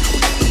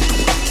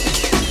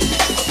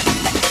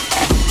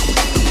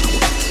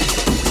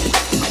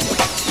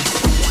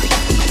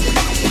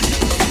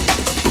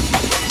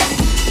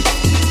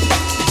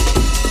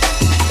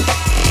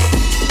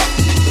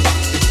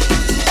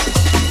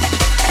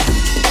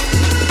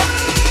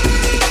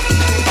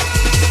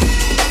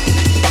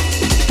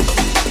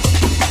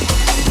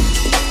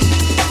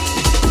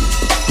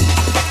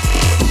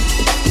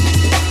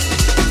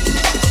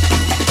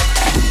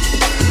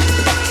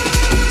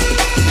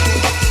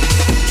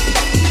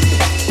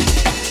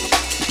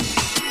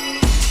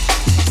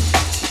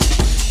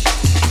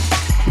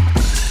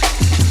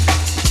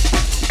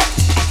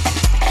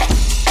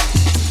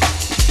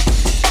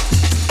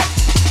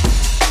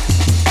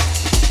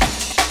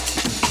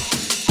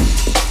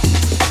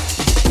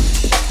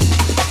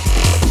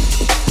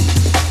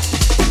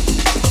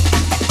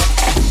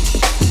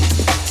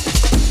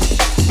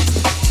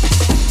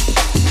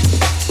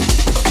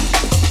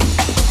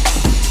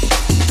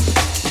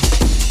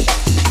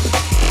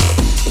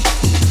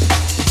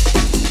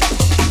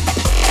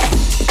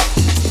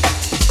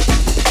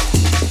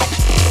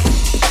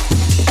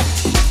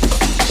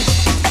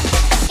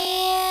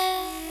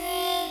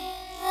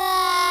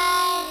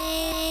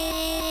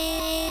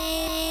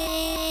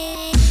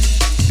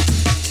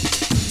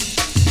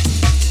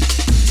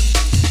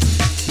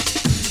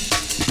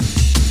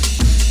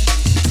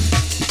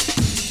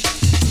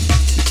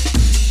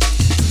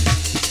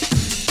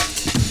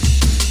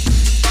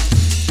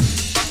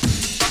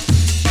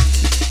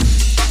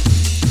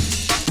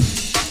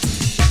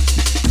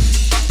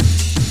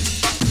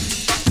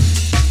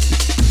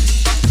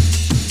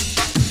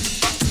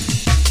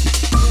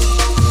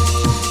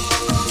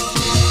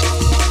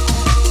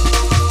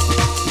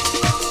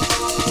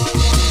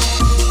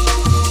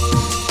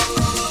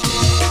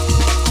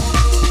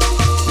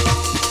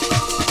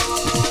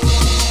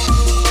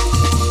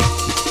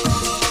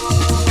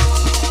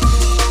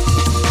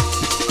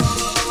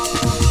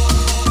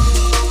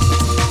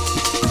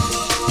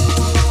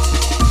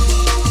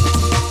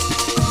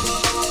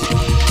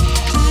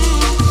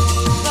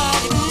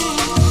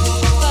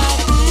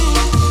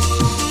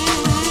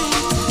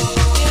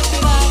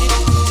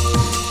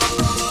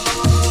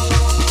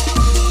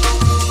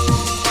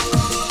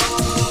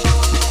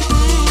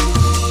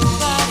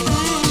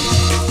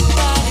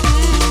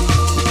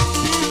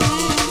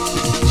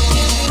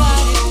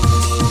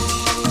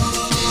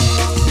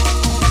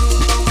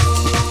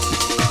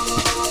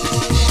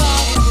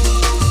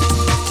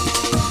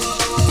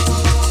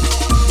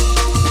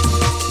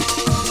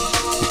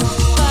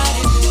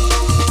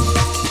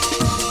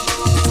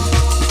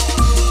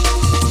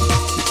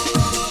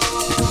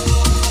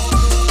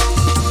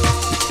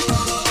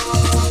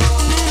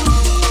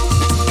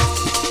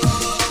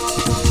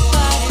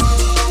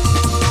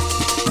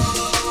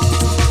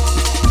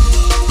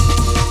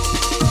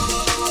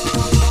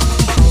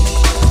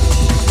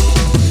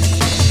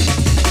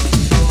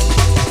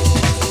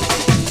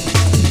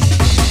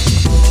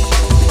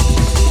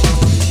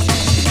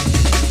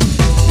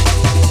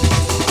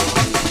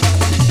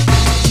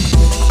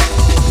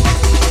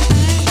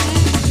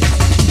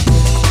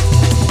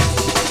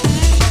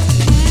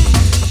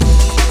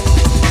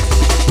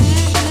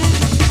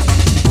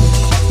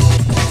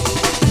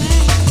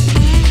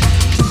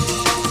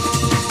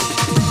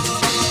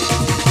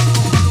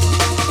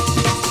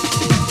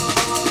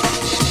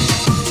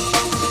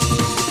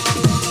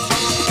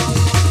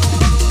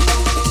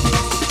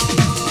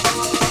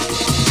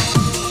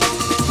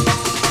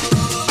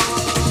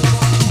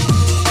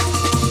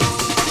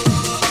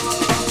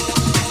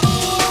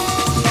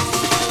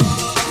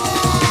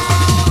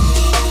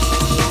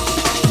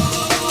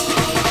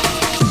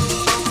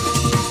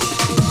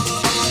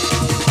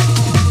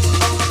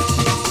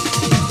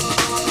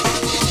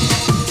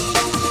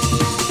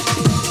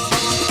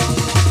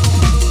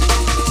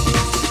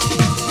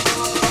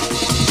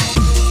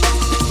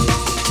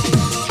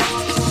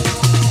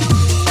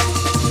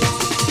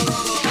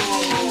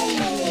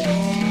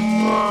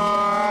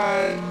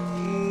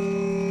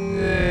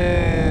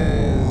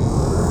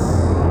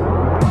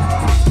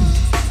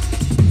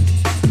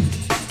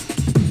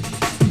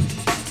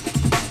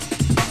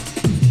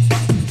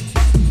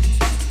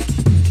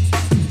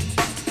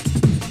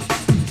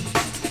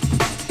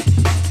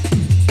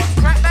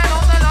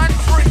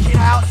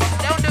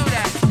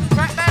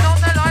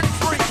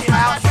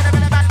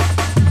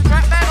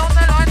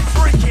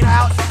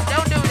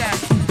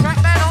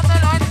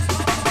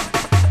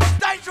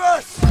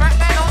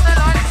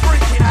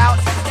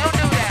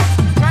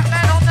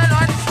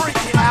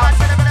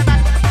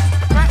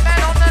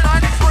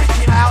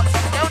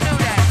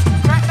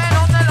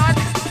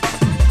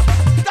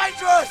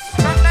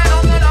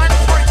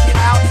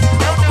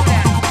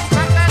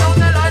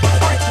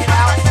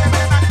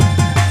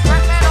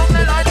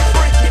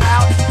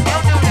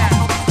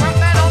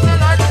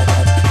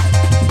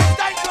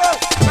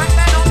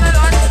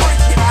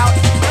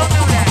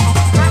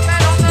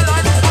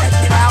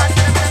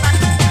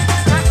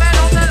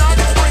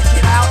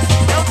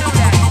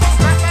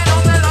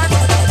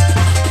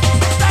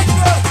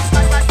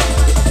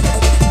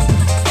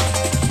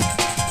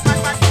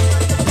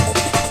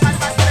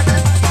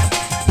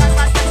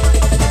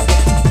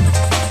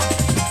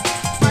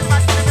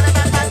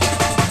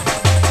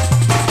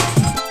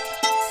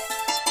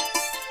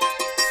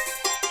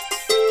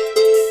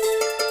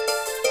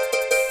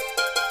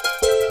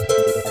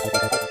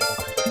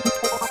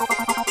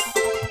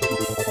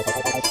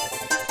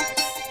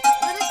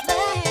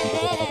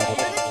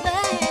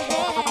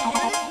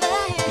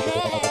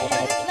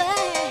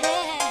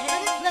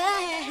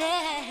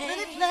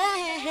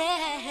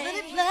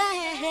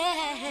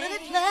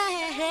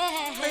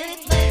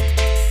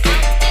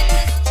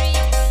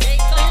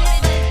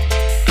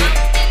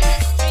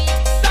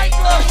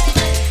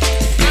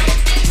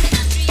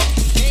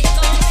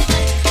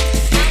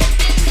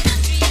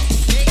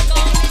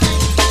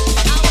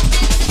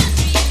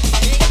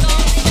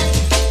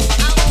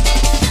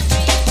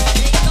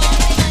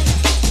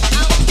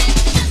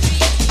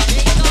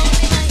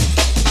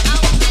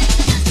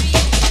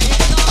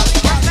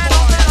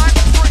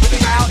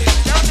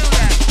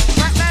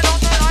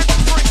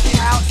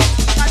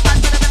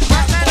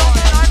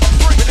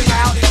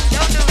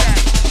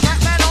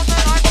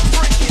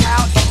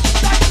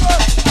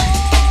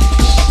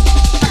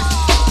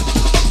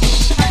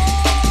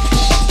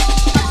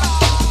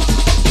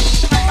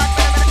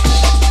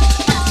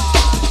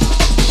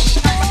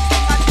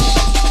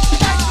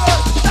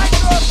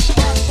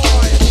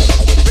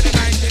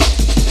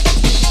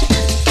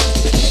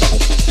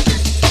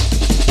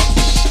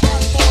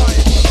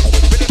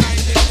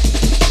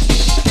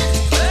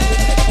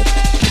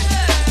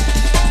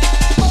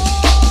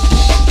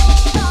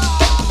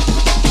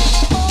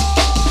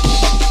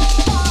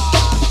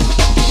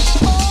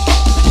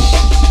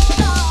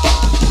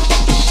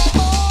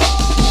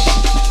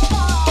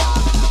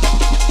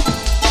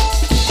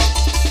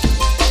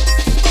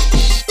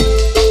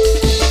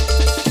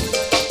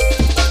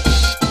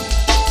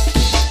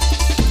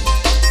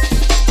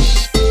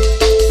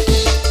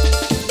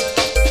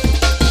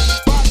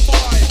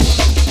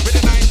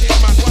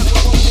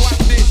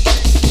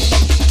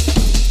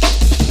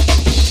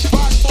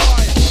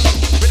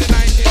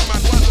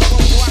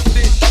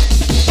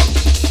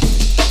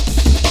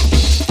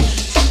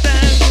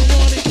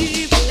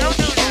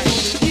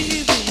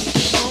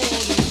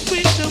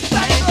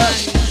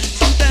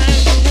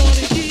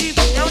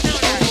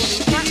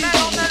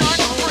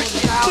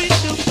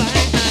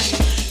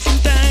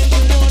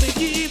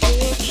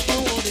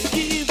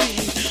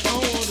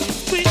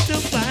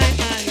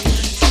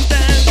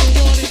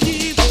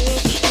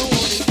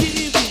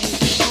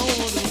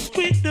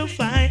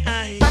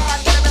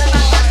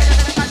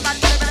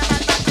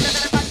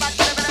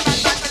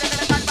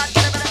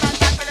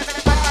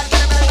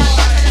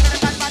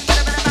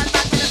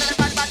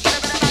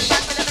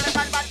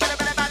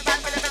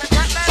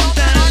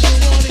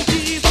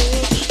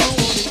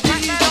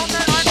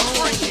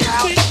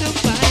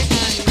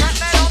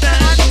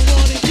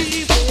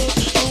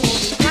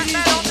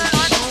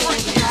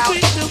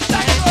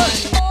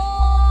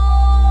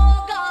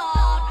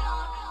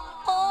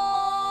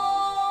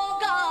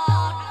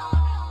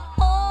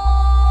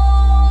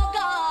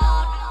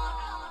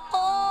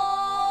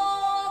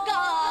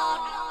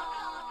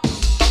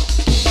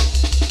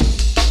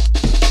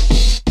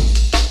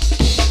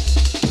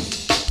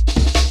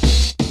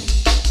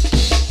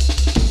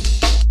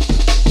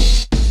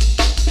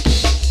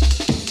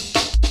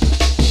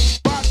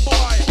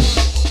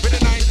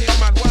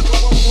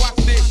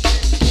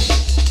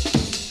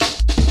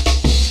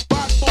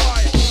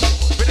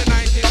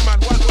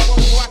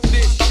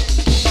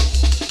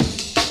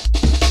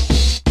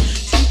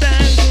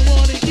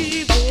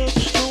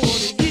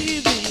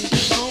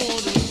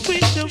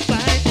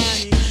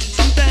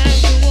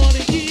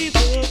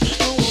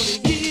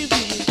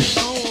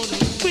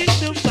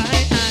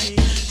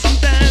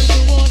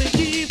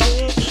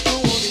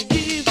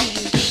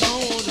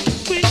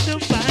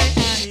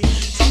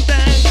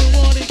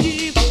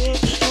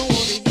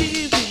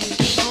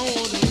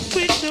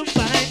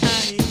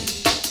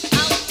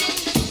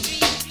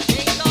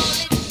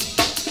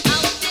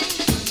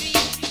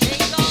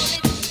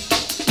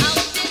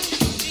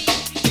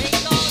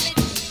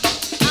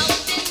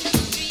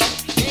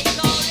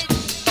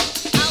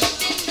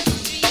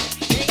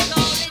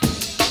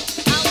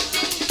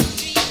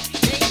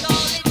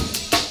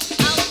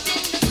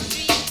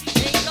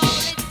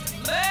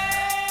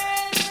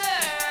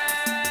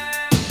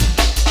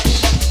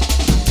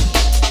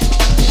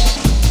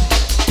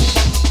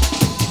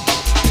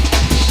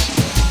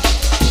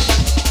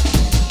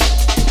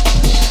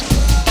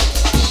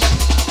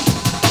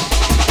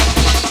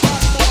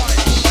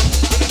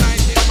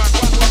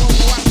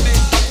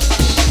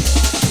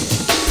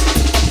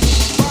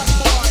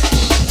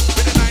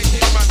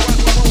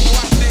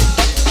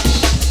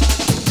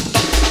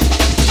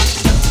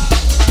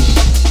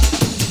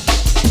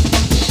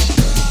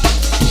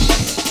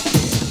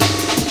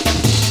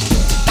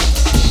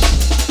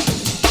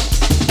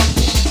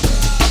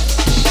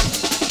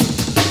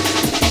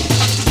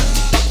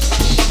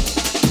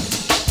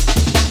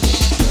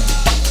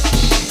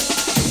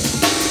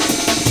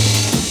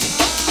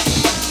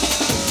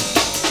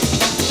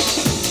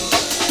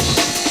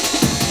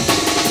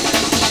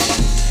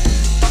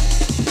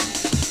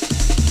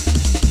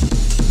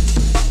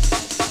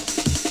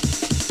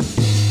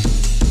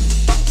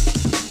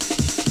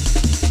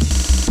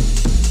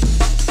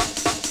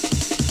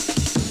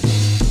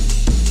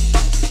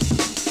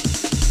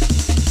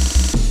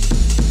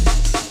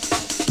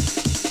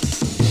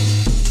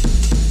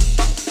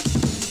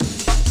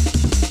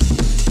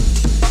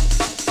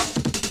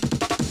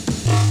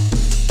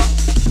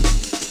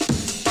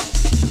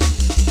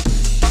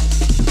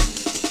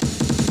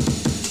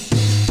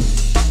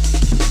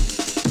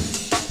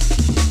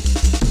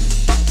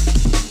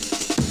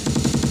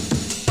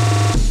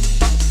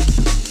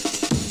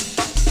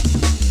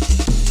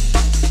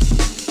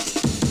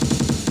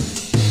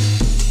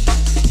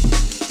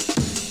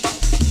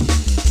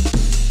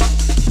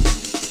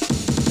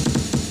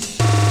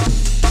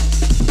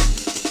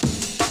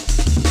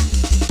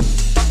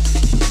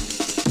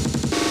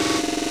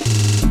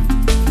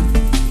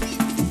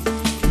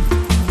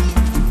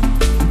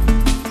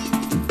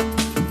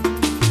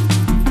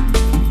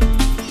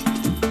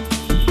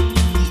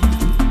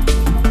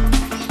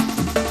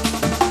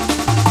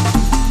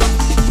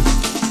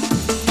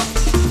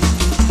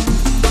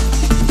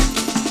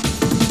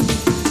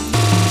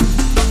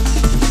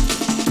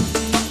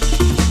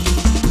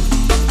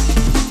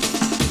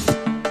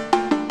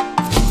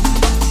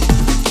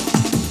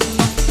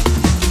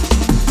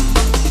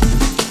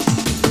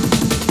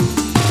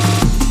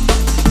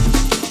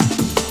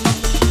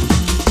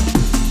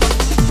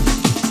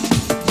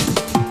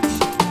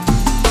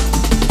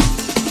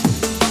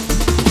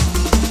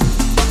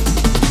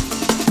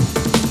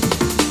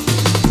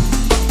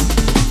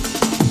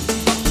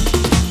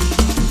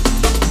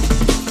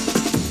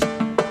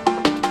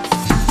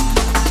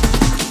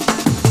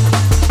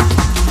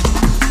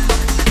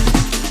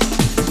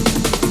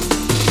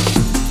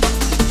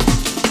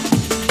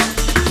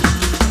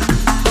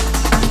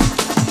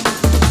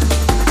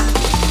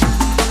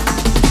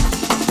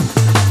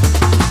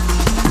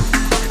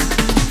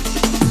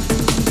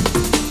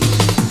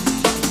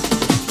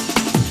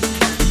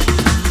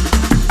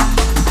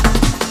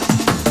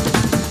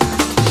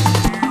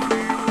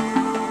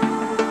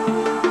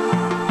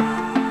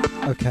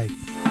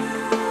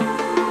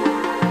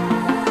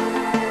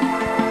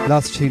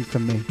 Last tune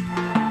from me.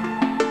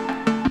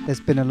 There's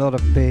been a lot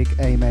of big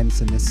amens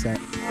in this set.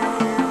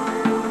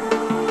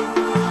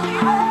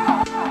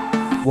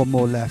 One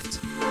more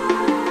left.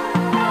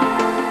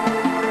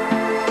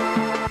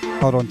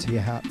 Hold on to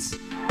your hats.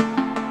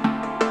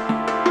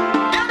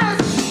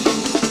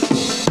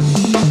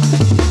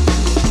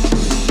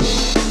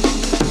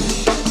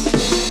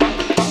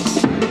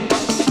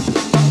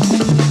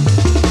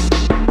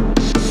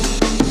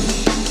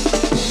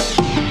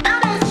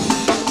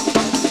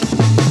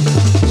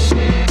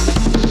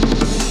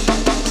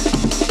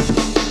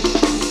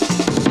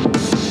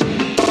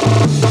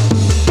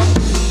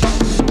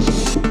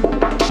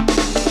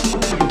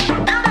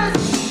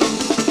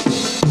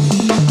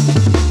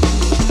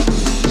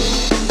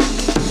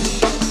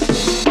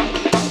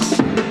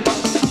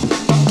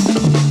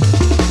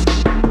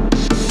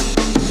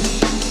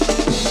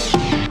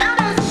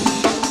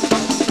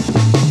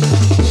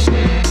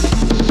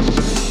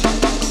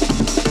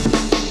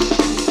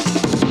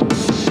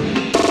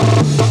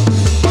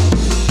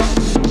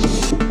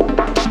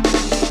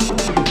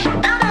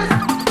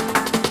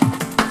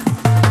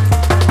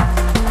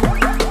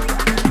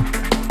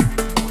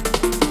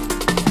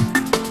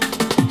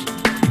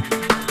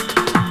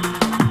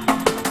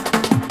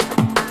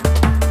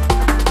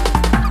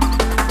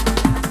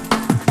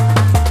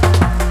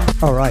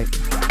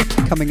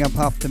 Coming up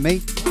after me,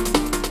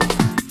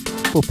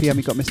 4 PM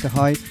you got Mr.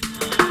 Hyde.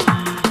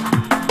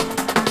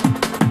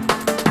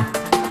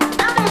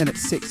 Then at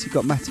 6 you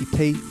got Matty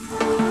P.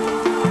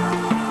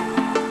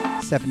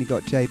 7 you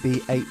got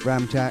JB, 8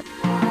 Ramjack.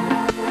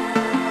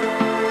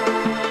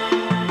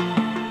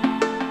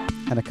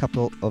 And a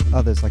couple of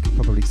others I can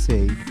probably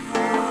see.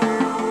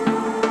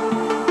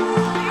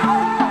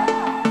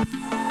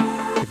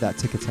 If that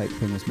ticker tape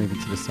thing was moving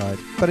to the side.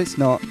 But it's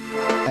not,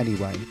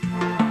 anyway.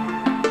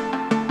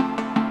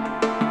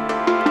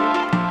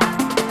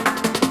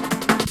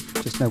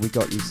 Know we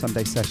got you.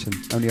 Sunday session,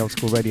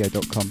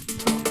 onlyoldskoolradio.com.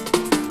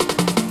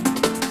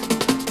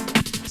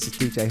 This is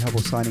DJ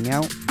Hubble signing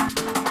out.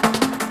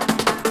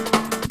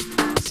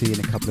 See you in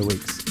a couple of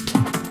weeks.